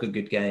always talk a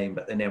good game,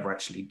 but they never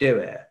actually do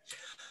it.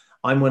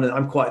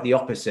 I'm quite the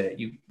opposite.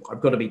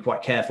 I've got to be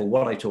quite careful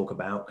what I talk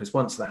about, because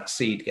once that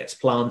seed gets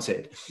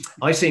planted,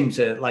 I seem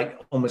to like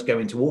almost go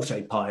into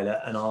autopilot,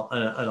 and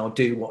I'll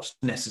do what's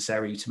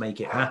necessary to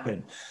make it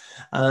happen.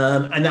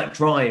 And that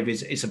drive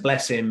is a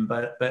blessing,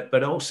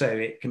 but also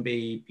it can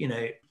be, you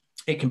know,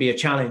 it can be a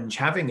challenge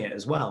having it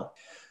as well.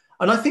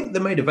 And I think the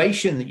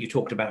motivation that you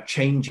talked about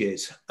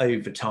changes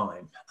over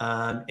time.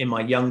 In my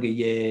younger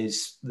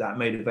years, that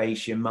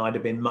motivation might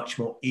have been much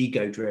more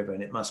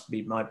ego-driven. It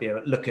might be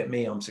a look at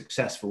me, I'm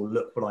successful,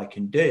 look what I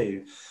can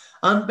do.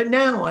 But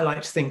now I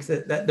like to think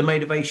that the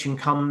motivation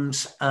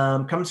comes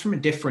from a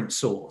different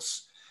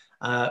source.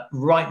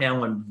 Right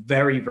now, I'm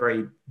very,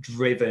 very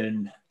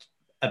driven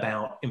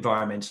about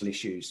environmental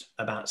issues,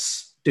 about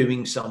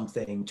doing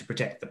something to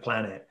protect the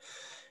planet,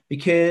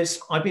 because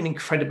I've been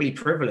incredibly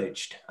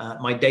privileged.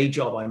 My day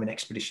job, I'm an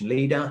expedition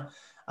leader.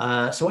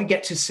 So I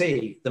get to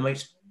see the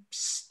most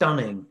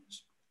stunning,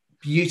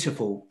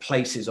 beautiful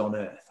places on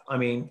Earth. I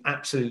mean,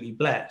 absolutely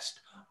blessed.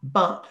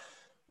 But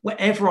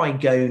wherever I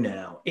go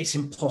now, it's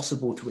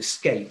impossible to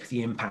escape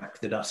the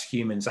impact that us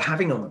humans are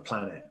having on the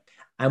planet.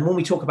 And when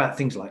we talk about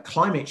things like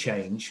climate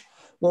change,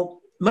 well,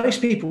 most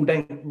people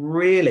don't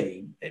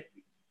really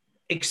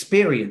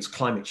experience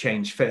climate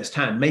change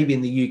firsthand. Maybe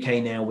in the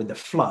UK now with the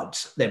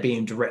floods, they're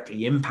being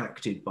directly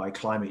impacted by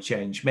climate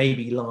change.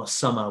 Maybe last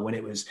summer when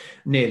it was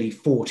nearly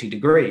 40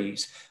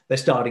 degrees, they're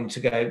starting to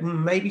go,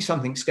 maybe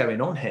something's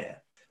going on here.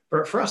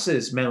 But for us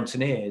as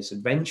mountaineers,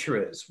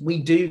 adventurers,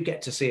 we do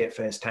get to see it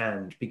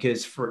firsthand,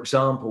 because, for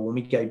example, when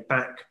we go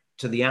back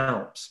to the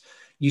Alps,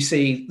 you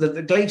see that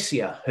the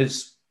glacier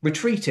has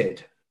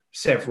retreated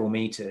several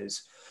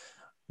meters.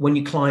 When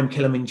you climb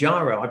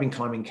Kilimanjaro, I've been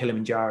climbing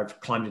Kilimanjaro,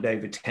 I've climbed it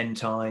over 10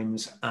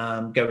 times,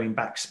 going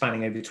back,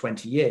 spanning over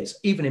 20 years.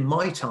 Even in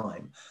my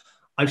time,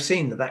 I've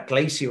seen that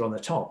glacier on the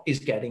top is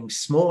getting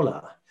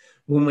smaller.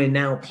 When we're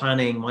now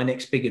planning my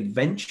next big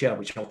adventure,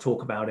 which I'll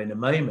talk about in a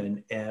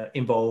moment,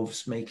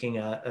 involves making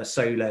a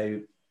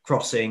solo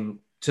crossing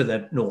to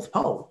the North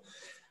Pole.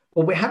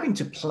 Well, we're having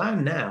to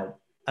plan now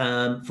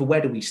for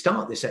where do we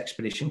start this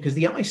expedition, because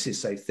the ice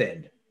is so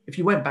thin. If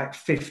you went back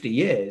 50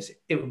 years,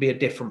 it would be a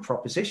different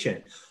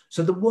proposition.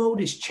 So the world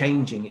is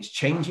changing. It's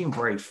changing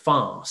very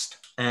fast,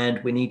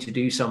 and we need to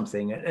do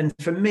something. And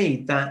for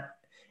me, that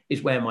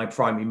is where my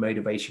primary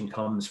motivation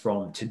comes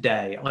from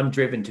today. I'm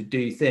driven to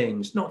do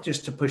things, not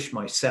just to push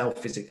myself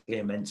physically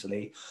and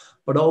mentally,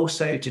 but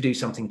also to do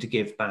something to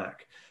give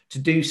back, to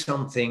do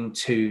something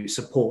to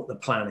support the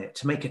planet,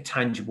 to make a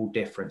tangible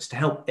difference, to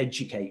help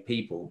educate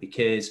people,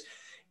 because,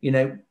 you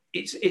know,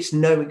 it's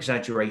no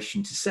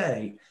exaggeration to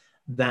say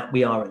that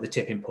we are at the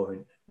tipping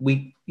point.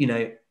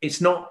 It's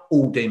not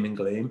all doom and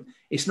gloom.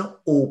 It's not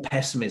all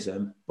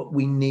pessimism, but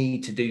we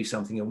need to do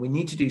something, and we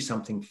need to do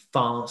something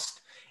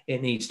fast.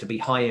 It needs to be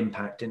high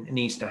impact, and it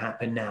needs to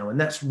happen now. And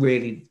that's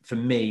really, for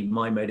me,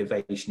 my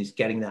motivation is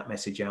getting that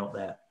message out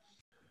there.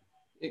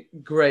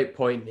 Great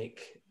point,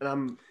 Nick.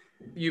 And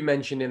you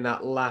mentioned in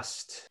that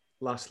last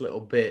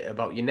little bit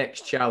about your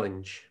next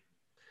challenge.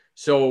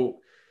 So,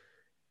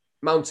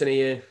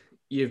 mountaineer,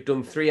 you've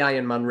done 3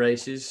 Ironman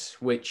races,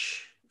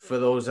 which, for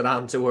those that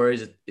aren't aware,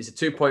 is a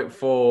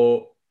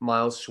 2.4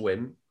 mile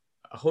swim,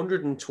 a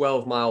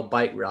 112 mile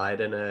bike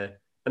ride, and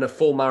a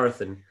full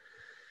marathon.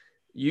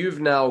 You've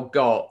now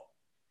got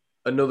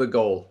another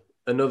goal,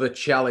 another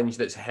challenge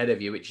that's ahead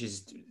of you, which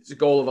is a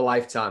goal of a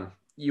lifetime.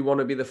 You want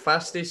to be the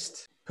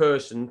fastest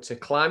person to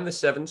climb the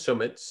 7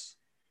 summits,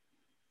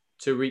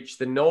 to reach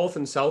the North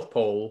and South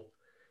Pole,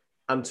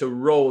 and to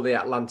row the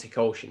Atlantic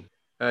Ocean.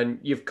 And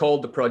you've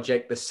called the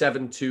project the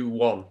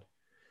 721.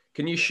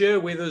 Can you share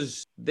with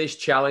us this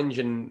challenge,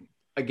 and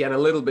again, a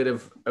little bit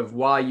of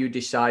why you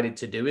decided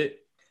to do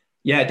it?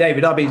 Yeah,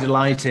 David, I'll be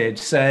delighted.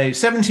 So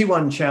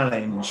 71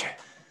 challenge.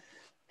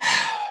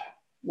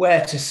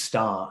 Where to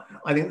start?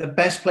 I think the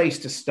best place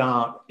to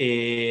start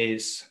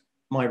is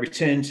my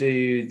return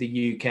to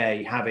the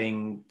UK,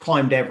 having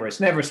climbed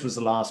Everest. And Everest was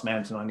the last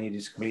mountain I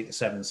needed to complete the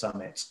 7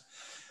 summits.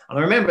 And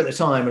I remember at the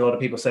time, a lot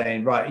of people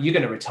saying, right, you're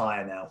going to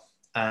retire now.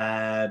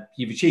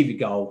 You've achieved your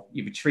goal.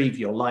 You've achieved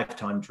your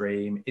lifetime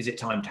dream. Is it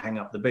time to hang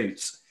up the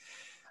boots?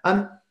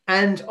 And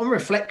on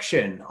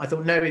reflection, I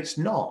thought, no, it's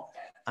not.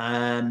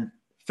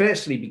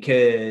 Firstly,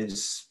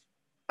 because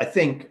I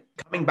think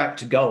coming back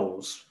to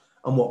goals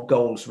and what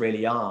goals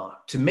really are,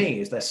 to me,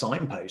 is they're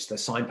signposts. They're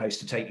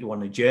signposts to take you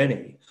on a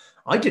journey.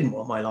 I didn't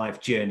want my life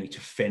journey to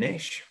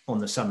finish on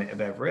the summit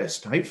of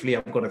Everest. Hopefully,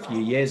 I've got a few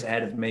years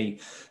ahead of me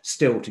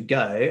still to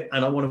go,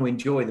 and I want to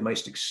enjoy the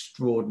most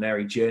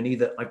extraordinary journey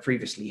that I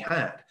previously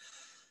had.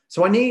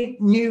 So I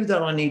knew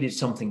that I needed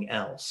something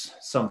else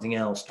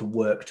to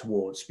work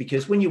towards,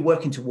 because when you're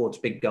working towards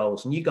big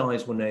goals, and you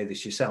guys will know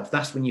this yourself,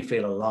 that's when you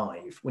feel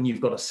alive, when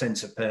you've got a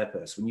sense of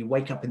purpose, when you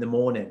wake up in the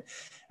morning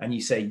and you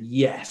say,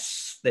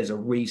 yes, there's a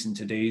reason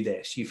to do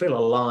this. You feel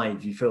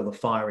alive, you feel the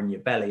fire in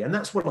your belly. And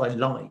that's what I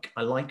like.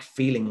 I like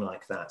feeling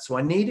like that. So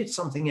I needed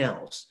something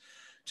else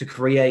to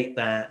create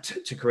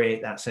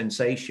that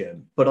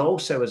sensation. But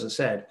also, as I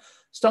said,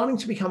 starting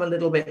to become a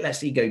little bit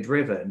less ego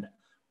driven,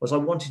 was I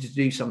wanted to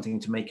do something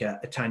to make a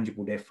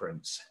tangible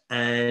difference.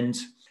 And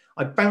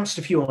I bounced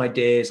a few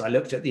ideas. I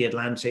looked at the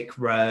Atlantic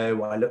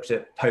row, I looked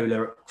at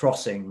polar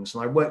crossings,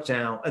 and I worked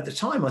out, at the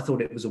time, I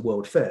thought it was a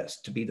world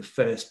first to be the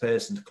first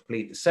person to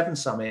complete the 7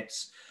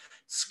 summits,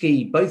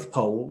 ski both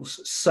poles,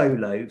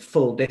 solo,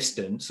 full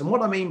distance. And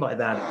what I mean by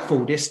that,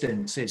 full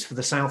distance, is for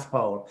the South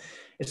Pole,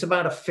 it's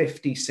about a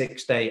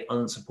 56-day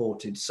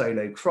unsupported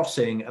solo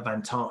crossing of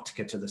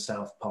Antarctica to the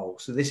South Pole.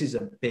 So this is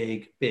a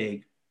big,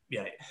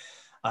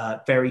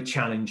 very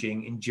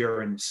challenging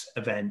endurance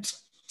event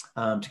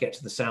to get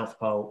to the South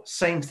Pole.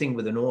 Same thing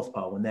with the North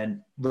Pole, and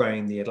then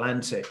rowing the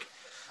Atlantic.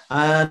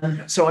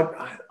 So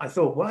I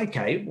thought, well,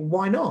 okay,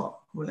 why not?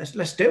 Well,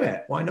 let's do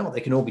it. Why not?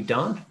 They can all be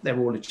done. They're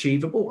all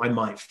achievable. I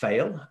might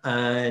fail,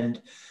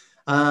 but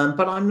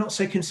I'm not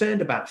so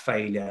concerned about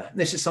failure.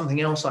 This is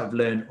something else I've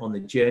learned on the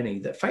journey,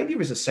 that failure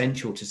is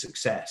essential to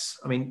success.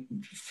 I mean,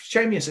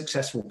 show me a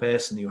successful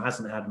person who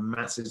hasn't had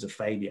masses of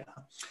failure.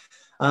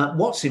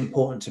 What's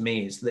important to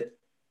me is that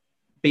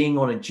being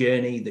on a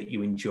journey that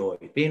you enjoy,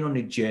 being on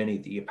a journey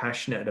that you're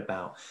passionate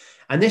about.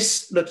 And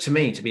this looked to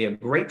me to be a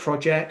great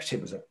project.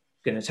 It was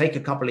going to take a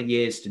couple of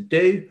years to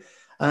do.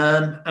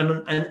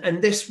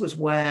 And this was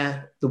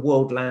where the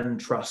World Land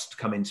Trust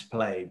come into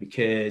play,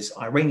 because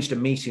I arranged a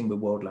meeting with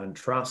World Land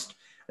Trust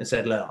and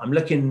said, look, I'm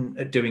looking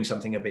at doing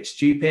something a bit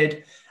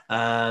stupid.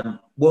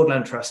 World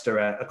Land Trust are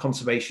a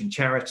conservation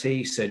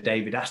charity. Sir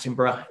David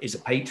Attenborough is a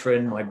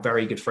patron. My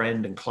very good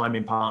friend and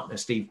climbing partner,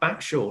 Steve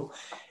Backshall,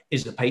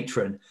 is a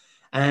patron.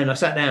 And I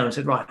sat down and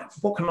said, right,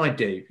 what can I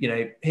do?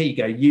 Here you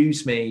go,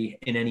 use me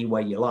in any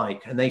way you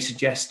like. And they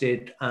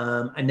suggested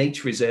a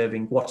nature reserve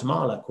in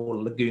Guatemala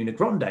called Laguna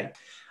Grande.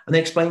 And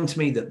they explained to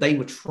me that they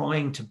were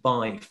trying to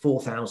buy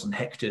 4,000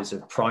 hectares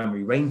of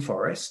primary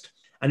rainforest.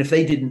 And if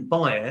they didn't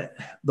buy it,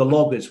 the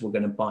loggers were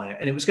going to buy it,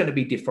 and it was going to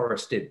be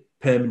deforested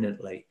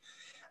permanently.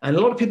 And a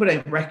lot of people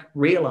don't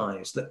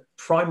realize that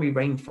primary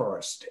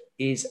rainforest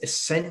is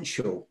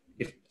essential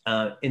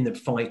in the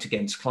fight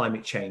against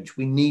climate change.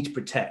 We need to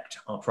protect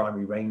our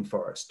primary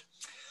rainforest.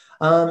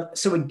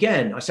 So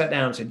again, I sat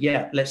down and said,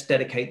 yeah, let's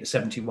dedicate the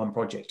 71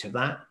 project to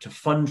that, to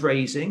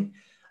fundraising,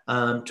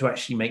 to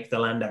actually make the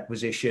land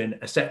acquisition,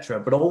 etc.,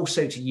 but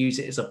also to use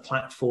it as a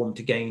platform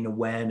to gain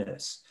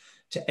awareness,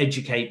 to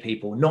educate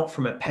people, not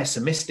from a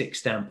pessimistic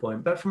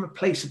standpoint, but from a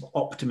place of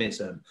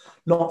optimism,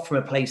 not from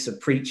a place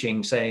of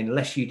preaching, saying,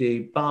 unless you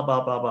do blah,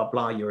 blah, blah, blah,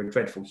 blah, you're a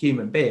dreadful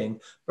human being,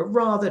 but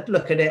rather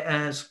look at it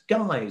as,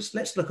 guys,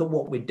 let's look at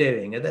what we're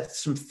doing. And there's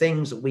some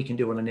things that we can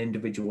do on an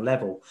individual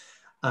level,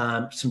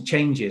 some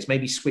changes,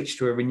 maybe switch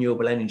to a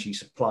renewable energy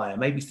supplier,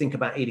 maybe think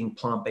about eating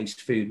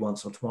plant-based food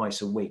once or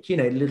twice a week,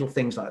 little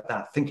things like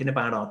that, thinking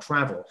about our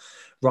travel,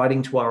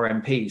 writing to our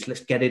MPs, let's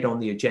get it on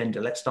the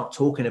agenda, let's start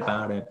talking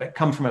about it, but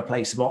come from a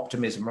place of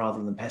optimism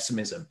rather than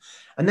pessimism.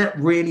 And that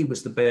really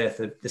was the birth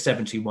of the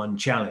 71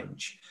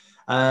 challenge.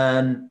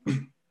 Now,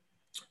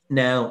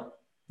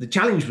 the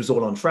challenge was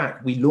all on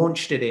track. We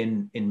launched it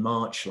in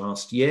March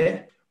last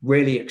year,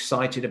 really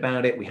excited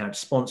about it. We had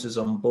sponsors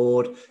on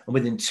board, and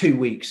within 2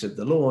 weeks of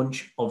the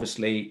launch,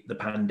 obviously the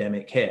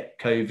pandemic hit,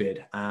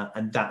 COVID,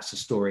 and that's a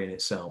story in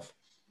itself.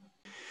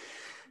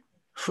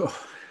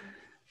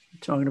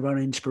 Talking about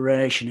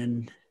inspiration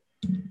and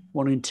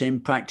wanting to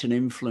impact and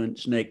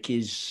influence, Nick,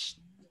 it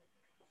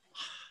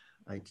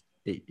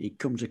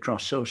comes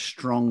across so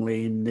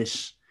strongly in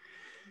this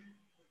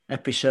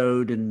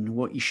episode and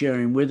what you're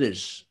sharing with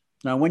us.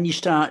 Now, when you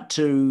start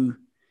to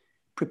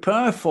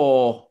prepare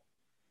for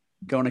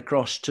going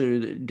across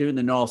to doing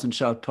the North and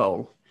South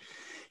Pole,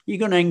 you're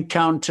going to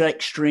encounter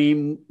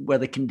extreme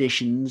weather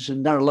conditions,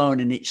 and that alone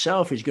in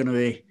itself is going to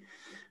be a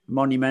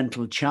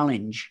monumental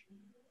challenge.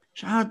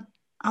 So how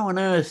on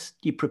earth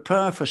do you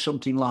prepare for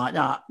something like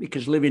that?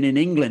 Because living in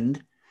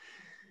England,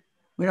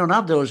 we don't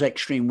have those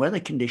extreme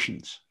weather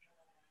conditions.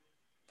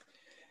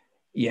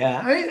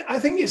 Yeah, I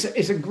think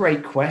it's a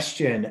great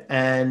question.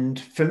 And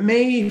for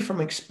me, from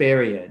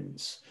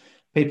experience,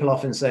 people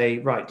often say,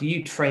 right, do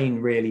you train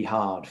really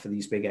hard for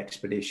these big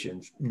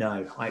expeditions?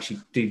 No, I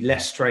actually do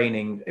less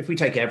training. If we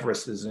take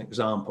Everest as an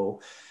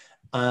example,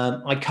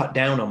 I cut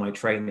down on my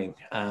training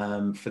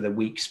for the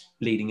weeks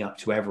leading up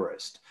to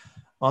Everest.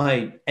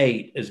 I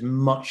ate as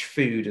much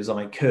food as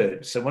I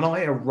could. So when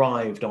I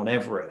arrived on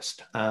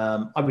Everest,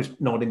 I was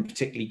not in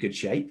particularly good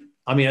shape.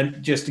 I mean,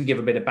 just to give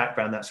a bit of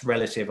background, that's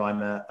relative.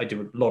 I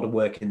do a lot of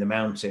work in the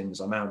mountains.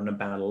 I'm out and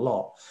about a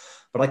lot.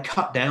 But I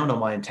cut down on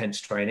my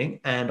intense training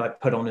and I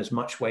put on as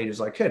much weight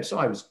as I could. So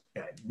I was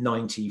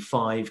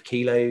 95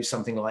 kilos,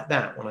 something like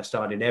that, when I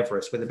started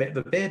Everest with a bit of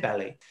a beer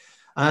belly.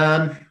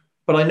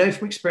 But But I know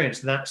from experience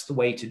that's the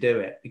way to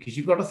do it, because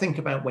you've got to think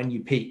about when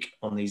you peak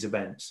on these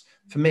events.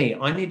 For me,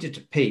 I needed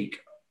to peak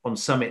on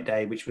summit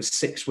day, which was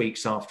 6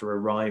 weeks after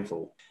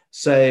arrival.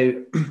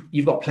 So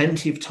you've got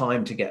plenty of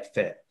time to get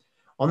fit.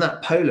 On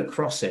that polar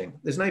crossing,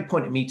 there's no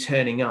point in me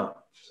turning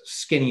up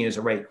skinny as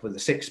a rake with a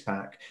six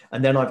pack,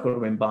 and then I've got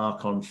to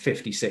embark on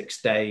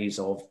 56 days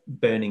of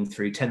burning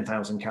through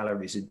 10,000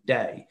 calories a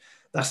day.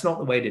 That's not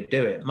the way to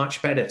do it.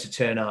 Much better to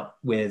turn up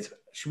with,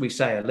 should we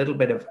say, a little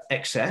bit of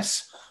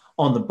excess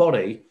on the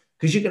body,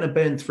 because you're going to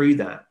burn through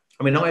that.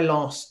 I mean, I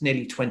lost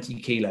nearly 20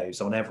 kilos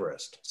on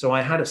Everest. So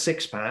I had a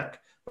six pack,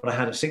 but I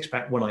had a six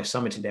pack when I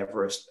summited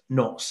Everest,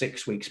 not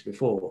 6 weeks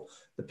before.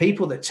 The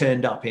people that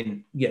turned up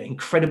in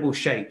incredible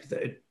shape,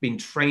 that had been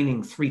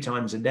training 3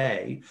 times a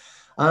day,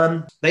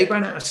 they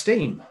ran out of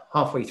steam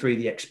halfway through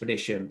the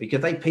expedition,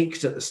 because they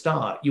peaked at the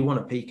start. You want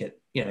to peak at,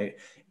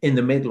 in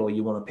the middle, or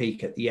you want to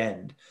peak at the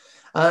end.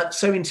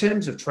 So in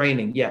terms of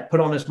training, put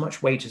on as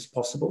much weight as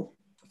possible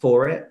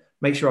for it.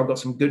 Make sure I've got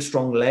some good,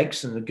 strong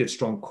legs and a good,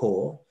 strong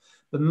core.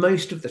 But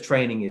most of the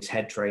training is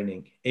head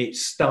training.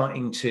 It's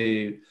starting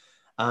to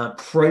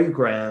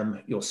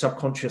program your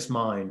subconscious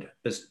mind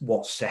as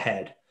what's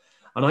ahead.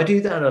 And I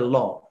do that a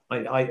lot.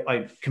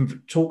 I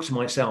can talk to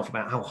myself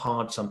about how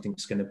hard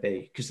something's going to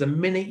be, because the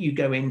minute you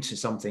go into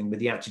something with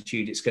the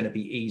attitude it's going to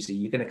be easy,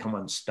 you're going to come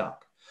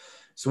unstuck.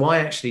 So I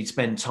actually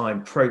spend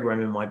time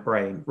programming my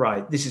brain,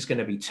 right, this is going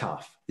to be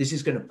tough. This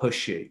is going to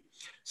push you.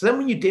 So then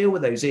when you deal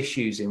with those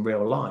issues in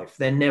real life,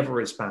 they're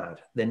never as bad.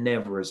 They're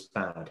never as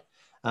bad.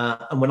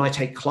 And when I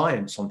take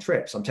clients on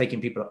trips, I'm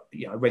taking people up,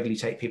 I regularly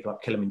take people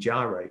up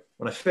Kilimanjaro.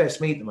 When I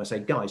first meet them, I say,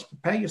 guys,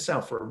 prepare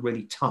yourself for a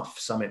really tough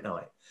summit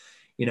night.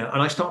 And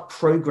I start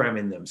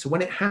programming them. So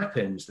when it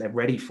happens, they're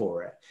ready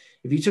for it.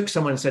 If you took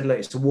someone and said, look,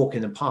 it's a walk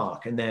in the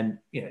park, and then,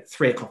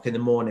 3 o'clock in the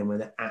morning when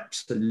they're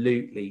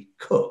absolutely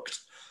cooked,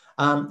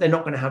 they're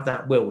not going to have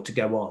that will to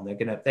go on. They're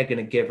going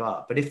to give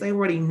up. But if they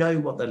already know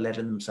what they're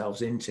letting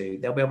themselves into,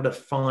 they'll be able to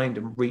find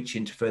and reach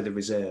into further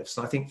reserves.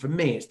 And I think for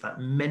me, it's that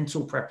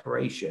mental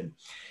preparation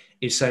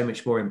is so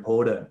much more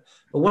important.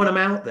 But when I'm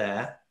out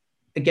there,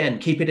 again,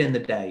 keep it in the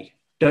day.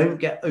 Don't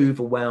get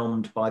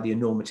overwhelmed by the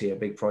enormity of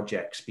big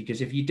projects, because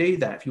if you do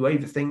that, if you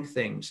overthink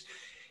things,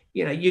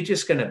 you're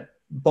just going to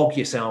bog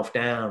yourself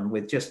down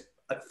with just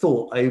a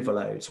thought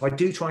overload. So I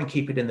do try and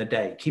keep it in the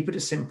day. Keep it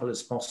as simple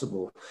as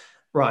possible.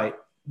 Right.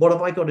 What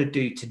have I got to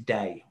do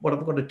today? What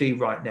have I got to do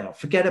right now?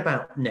 Forget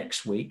about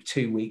next week,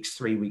 2 weeks,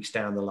 3 weeks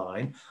down the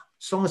line.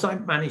 As long as I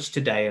manage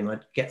today and I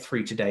get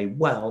through today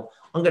well,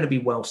 I'm going to be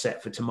well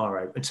set for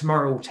tomorrow. And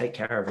tomorrow will take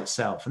care of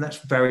itself. And that's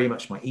very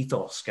much my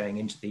ethos going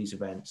into these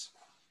events.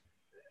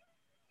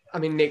 I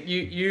mean, Nick,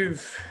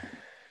 you've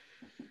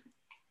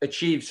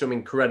achieved some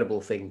incredible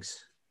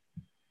things.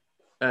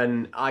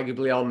 And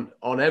arguably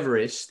on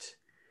Everest,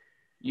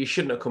 you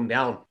shouldn't have come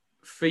down.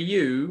 For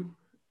you,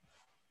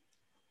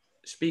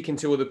 speaking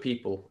to other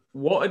people,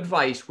 what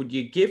advice would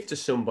you give to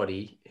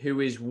somebody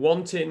who is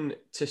wanting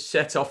to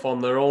set off on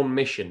their own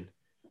mission,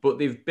 but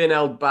they've been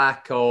held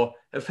back or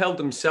have held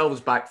themselves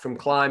back from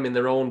climbing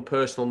their own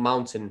personal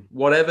mountain,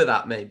 whatever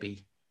that may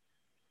be?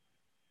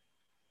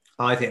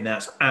 I think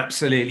that's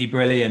absolutely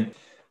brilliant.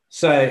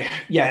 So,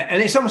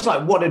 and it's almost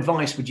like, what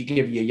advice would you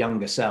give your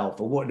younger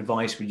self, or what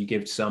advice would you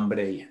give to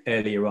somebody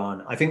earlier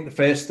on? I think the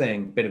first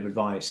bit of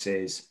advice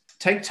is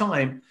take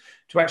time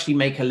to actually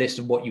make a list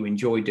of what you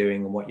enjoy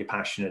doing and what you're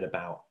passionate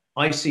about.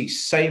 I see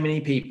so many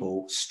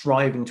people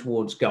striving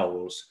towards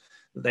goals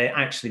that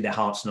their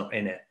heart's not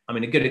in it. I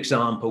mean, a good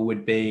example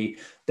would be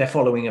they're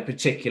following a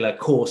particular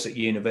course at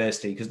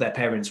university because their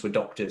parents were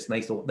doctors and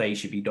they thought they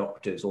should be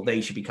doctors, or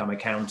they should become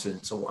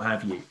accountants, or what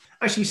have you.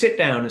 Actually sit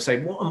down and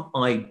say, what am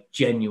I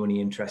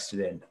genuinely interested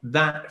in?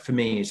 That for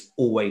me is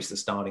always the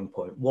starting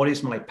point. What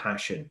is my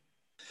passion?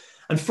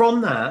 And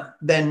from that,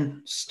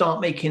 then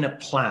start making a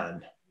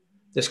plan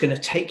that's going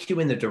to take you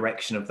in the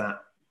direction of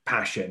that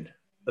passion,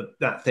 of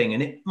that thing.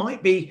 And it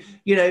might be,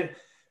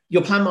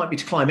 your plan might be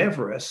to climb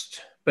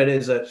Everest, but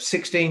as a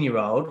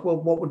 16-year-old, well,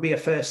 what would be a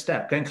first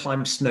step? Go and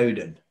climb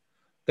Snowdon.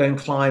 Go and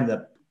climb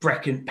the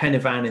Pen y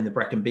Fan in the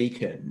Brecon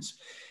Beacons.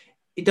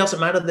 It doesn't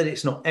matter that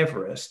it's not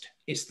Everest.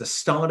 It's the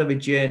start of a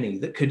journey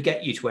that could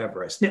get you to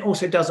Everest. And it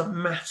also doesn't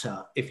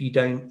matter if you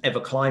don't ever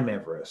climb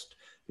Everest,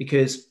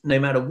 because no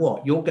matter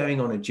what, you're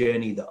going on a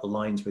journey that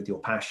aligns with your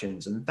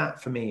passions. And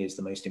that for me is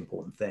the most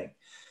important thing.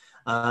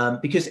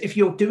 Because if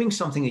you're doing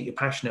something that you're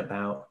passionate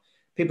about,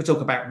 people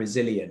talk about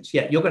resilience.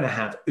 Yeah, you're going to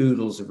have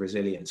oodles of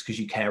resilience because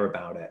you care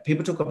about it.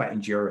 People talk about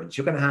endurance.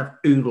 You're going to have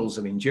oodles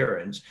of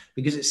endurance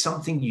because it's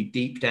something you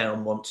deep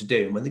down want to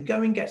do. And when the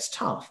going gets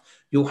tough,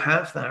 you'll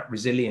have that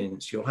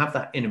resilience. You'll have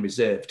that inner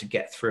reserve to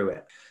get through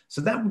it. So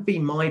that would be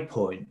my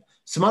point.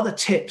 Some other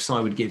tips I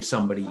would give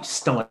somebody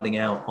starting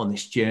out on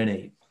this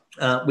journey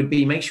would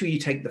be, make sure you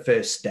take the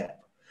first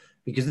step,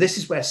 because this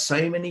is where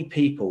so many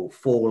people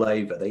fall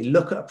over. They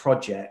look at a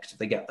project,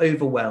 they get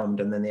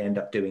overwhelmed, and then they end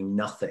up doing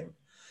nothing.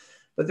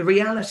 But the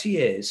reality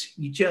is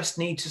you just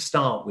need to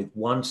start with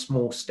one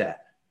small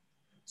step.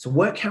 So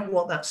work out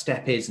what that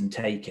step is and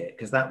take it,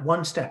 because that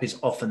one step is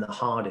often the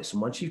hardest.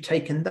 And once you've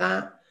taken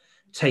that,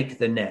 take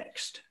the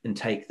next and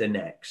take the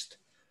next.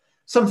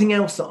 Something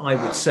else that I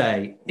would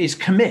say is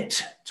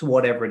commit to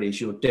whatever it is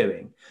you're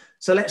doing.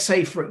 So let's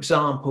say, for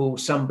example,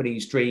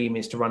 somebody's dream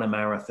is to run a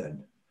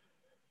marathon.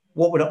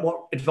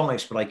 What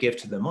advice would I give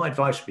to them? My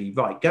advice would be,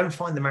 right, go and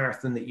find the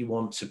marathon that you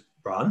want to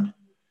run,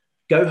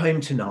 go home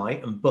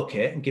tonight and book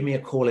it and give me a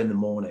call in the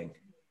morning.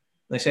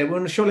 They say,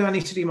 well, surely I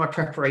need to do my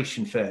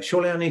preparation first.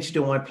 Surely I need to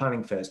do my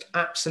planning first.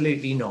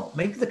 Absolutely not.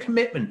 Make the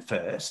commitment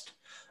first.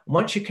 And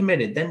once you're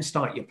committed, then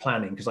start your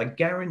planning, because I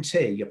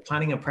guarantee your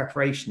planning and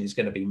preparation is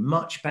going to be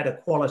much better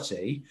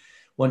quality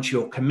once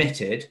you're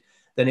committed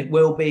than it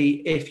will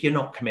be if you're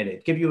not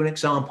committed. Give you an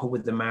example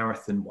with the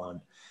marathon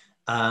one.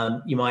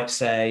 You might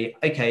say,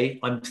 okay,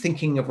 I'm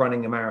thinking of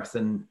running a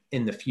marathon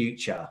in the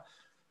future.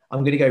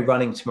 I'm going to go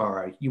running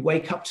tomorrow. You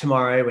wake up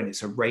tomorrow and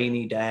it's a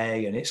rainy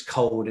day and it's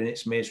cold and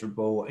it's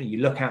miserable. And you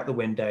look out the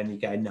window and you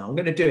go, no, I'm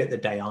going to do it the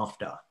day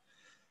after.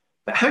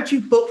 But had you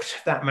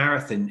booked that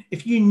marathon,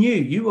 if you knew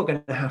you were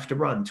going to have to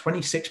run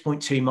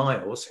 26.2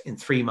 miles in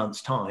 3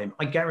 months' time,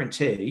 I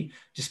guarantee,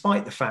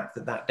 despite the fact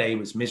that that day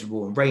was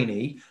miserable and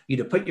rainy, you'd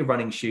have put your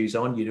running shoes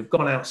on, you'd have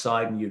gone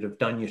outside and you'd have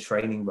done your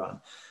training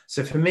run.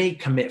 So for me,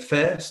 commit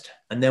first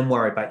and then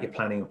worry about your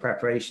planning and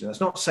preparation.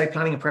 That's not to say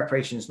planning and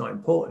preparation is not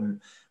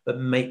important, but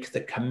make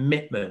the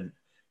commitment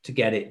to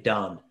get it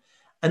done.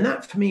 And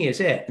that for me is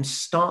it. And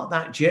start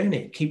that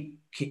journey.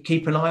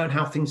 Keep an eye on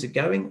how things are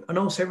going, and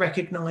also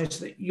recognize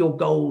that your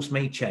goals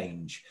may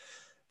change,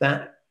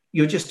 that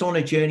you're just on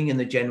a journey in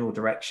the general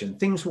direction.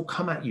 Things will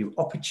come at you,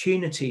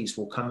 opportunities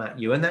will come at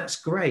you, and that's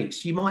great.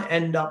 So you might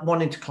end up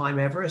wanting to climb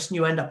Everest and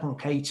you end up on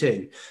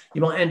K2.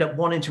 You might end up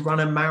wanting to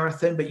run a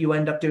marathon, but you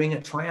end up doing a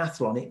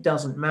triathlon. It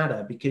doesn't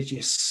matter, because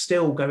you're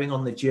still going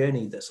on the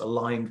journey that's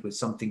aligned with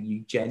something you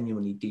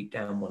genuinely deep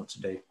down want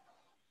to do.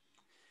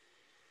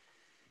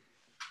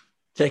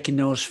 Taking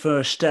those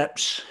first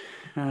steps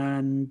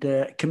and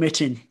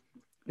committing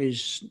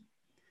is a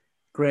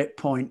great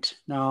point.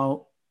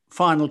 Now,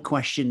 final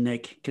question,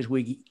 Nick, because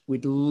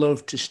we'd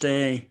love to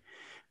stay.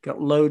 Got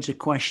loads of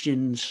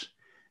questions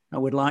I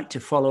would like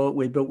to follow up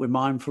with, but we're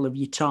mindful of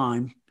your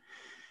time.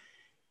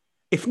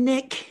 If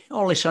Nick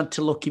Hollis had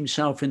to look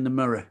himself in the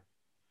mirror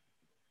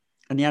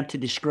and he had to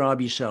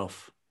describe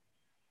yourself,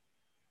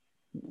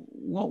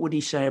 what would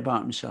he say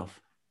about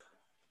himself?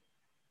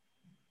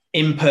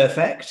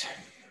 Imperfect,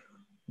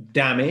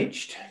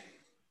 damaged,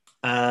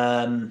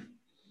 hard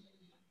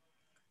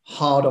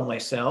on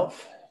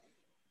myself,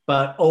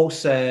 but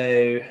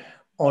also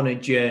on a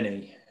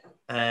journey.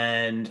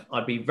 And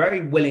I'd be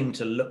very willing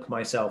to look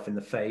myself in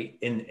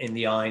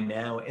the eye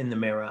now, in the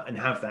mirror, and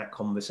have that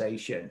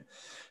conversation.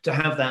 To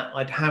have that,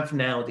 I'd have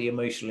now the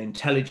emotional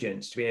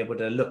intelligence to be able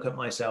to look at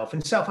myself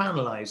and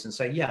self-analyze and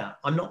say, yeah,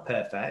 I'm not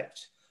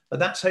perfect, but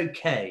that's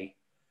okay,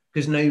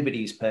 because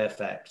nobody's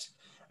perfect.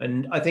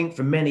 And I think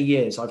for many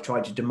years, I've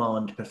tried to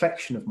demand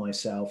perfection of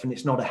myself, and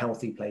it's not a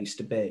healthy place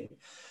to be.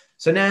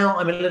 So now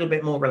I'm a little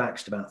bit more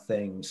relaxed about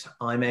things.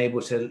 I'm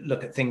able to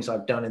look at things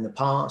I've done in the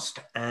past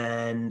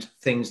and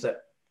things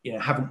that,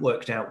 haven't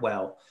worked out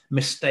well,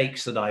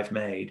 mistakes that I've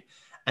made,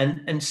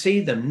 and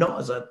see them not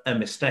as a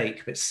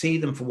mistake, but see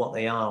them for what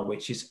they are,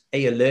 which is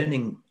a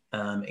learning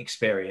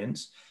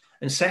experience.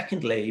 And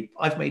secondly,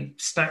 I've made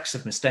stacks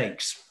of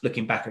mistakes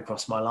looking back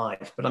across my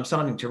life, but I'm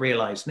starting to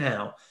realize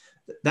now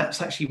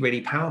that's actually really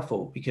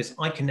powerful, because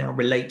I can now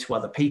relate to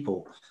other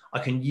people. I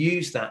can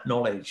use that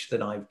knowledge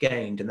that I've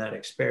gained and that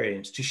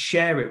experience to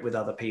share it with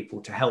other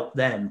people, to help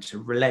them,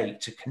 to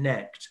relate, to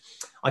connect.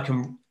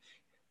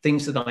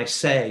 Things that I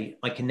say,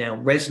 I can now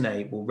will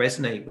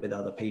resonate with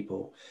other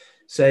people.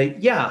 So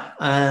yeah,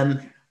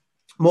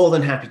 more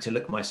than happy to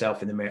look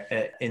myself in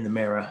the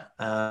mirror.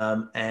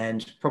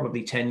 And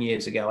probably 10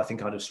 years ago, I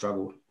think I'd have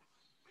struggled.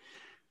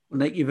 Well,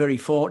 Nick, you're very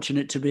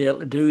fortunate to be able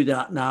to do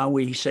that now.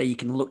 We say you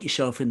can look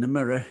yourself in the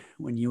mirror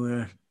when you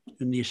were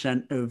in the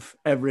ascent of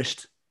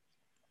Everest,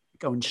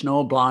 going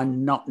snowblind,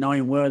 not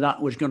knowing where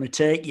that was going to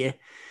take you.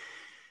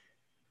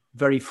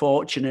 Very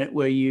fortunate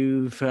where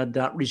you've had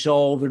that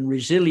resolve and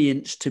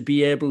resilience to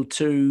be able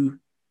to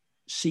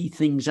see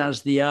things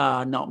as they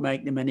are, not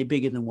make them any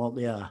bigger than what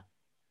they are.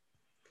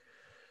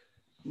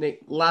 Nick,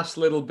 last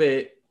little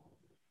bit.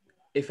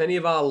 If any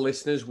of our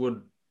listeners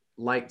would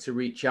like to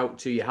reach out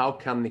to you, how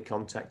can they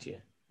contact you?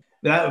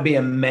 That would be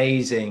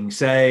amazing.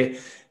 So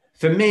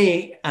for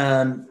me,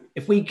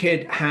 if we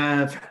could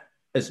have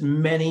as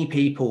many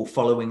people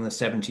following the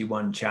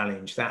 71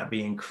 challenge, that would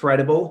be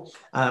incredible.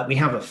 We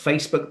have a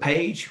Facebook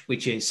page,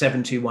 which is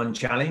 721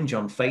 challenge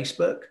on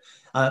Facebook.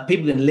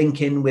 People can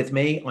link in with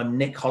me. I'm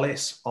Nick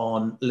Hollis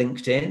on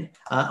LinkedIn.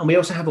 And we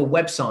also have a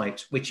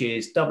website, which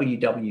is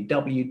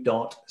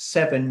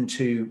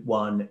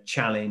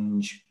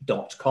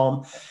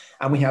www.721challenge.com.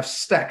 And we have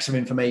stacks of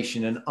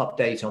information and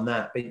update on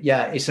that. But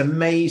yeah, it's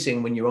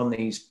amazing when you're on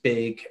these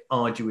big,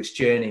 arduous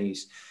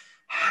journeys,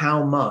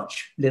 how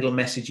much little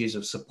messages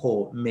of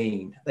support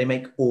mean. They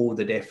make all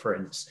the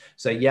difference.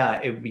 So yeah,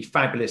 it would be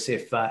fabulous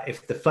if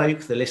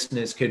the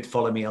listeners could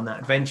follow me on that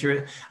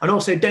adventure. And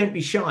also, don't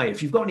be shy.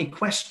 If you've got any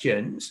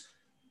questions,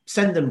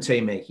 send them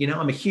to me.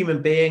 I'm a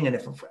human being, and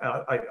if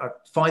I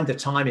find the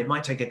time, it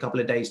might take a couple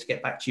of days to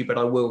get back to you, but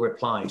I will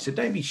reply. So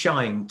don't be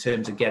shy in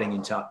terms of getting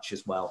in touch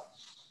as well.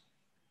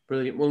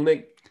 Brilliant. Well,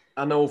 Nick,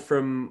 I know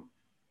from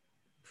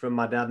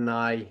my dad and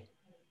I,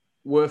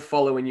 we're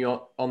following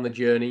you on the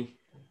journey,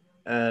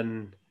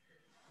 and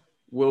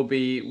we'll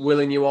be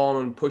willing you on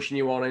and pushing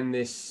you on in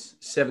this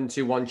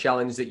 721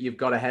 challenge that you've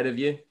got ahead of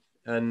you.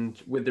 And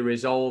with the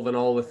resolve and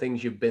all the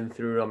things you've been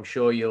through, I'm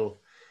sure you'll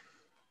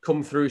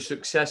come through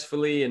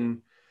successfully,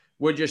 and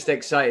we're just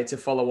excited to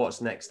follow what's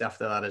next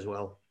after that as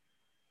well.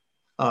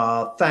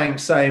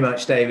 Thanks so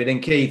much, David,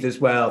 and Keith as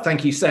well.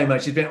 Thank you so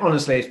much.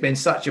 It's been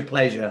such a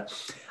pleasure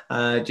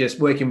just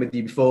working with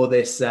you before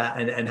this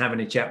and having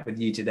a chat with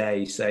you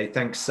today. So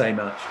thanks so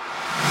much.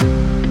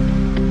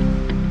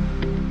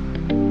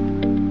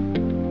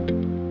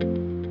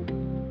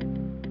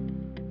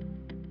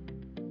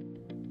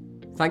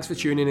 Thanks for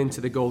tuning in to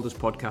the Goldust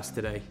podcast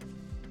today.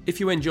 If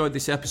you enjoyed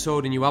this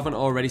episode and you haven't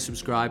already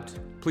subscribed,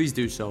 please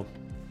do so.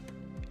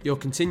 Your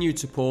continued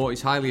support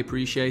is highly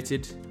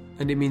appreciated,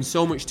 and it means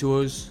so much to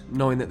us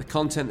knowing that the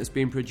content that's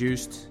being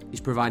produced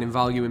is providing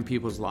value in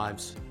people's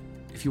lives.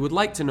 If you would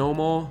like to know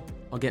more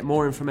or get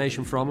more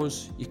information from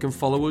us, you can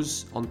follow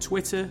us on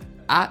Twitter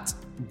at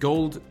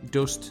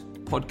Goldust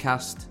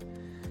Podcast,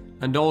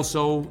 and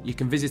also you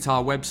can visit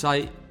our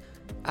website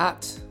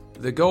at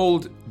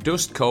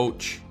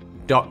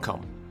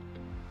thegolddustcoach.com.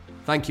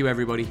 Thank you,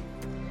 everybody.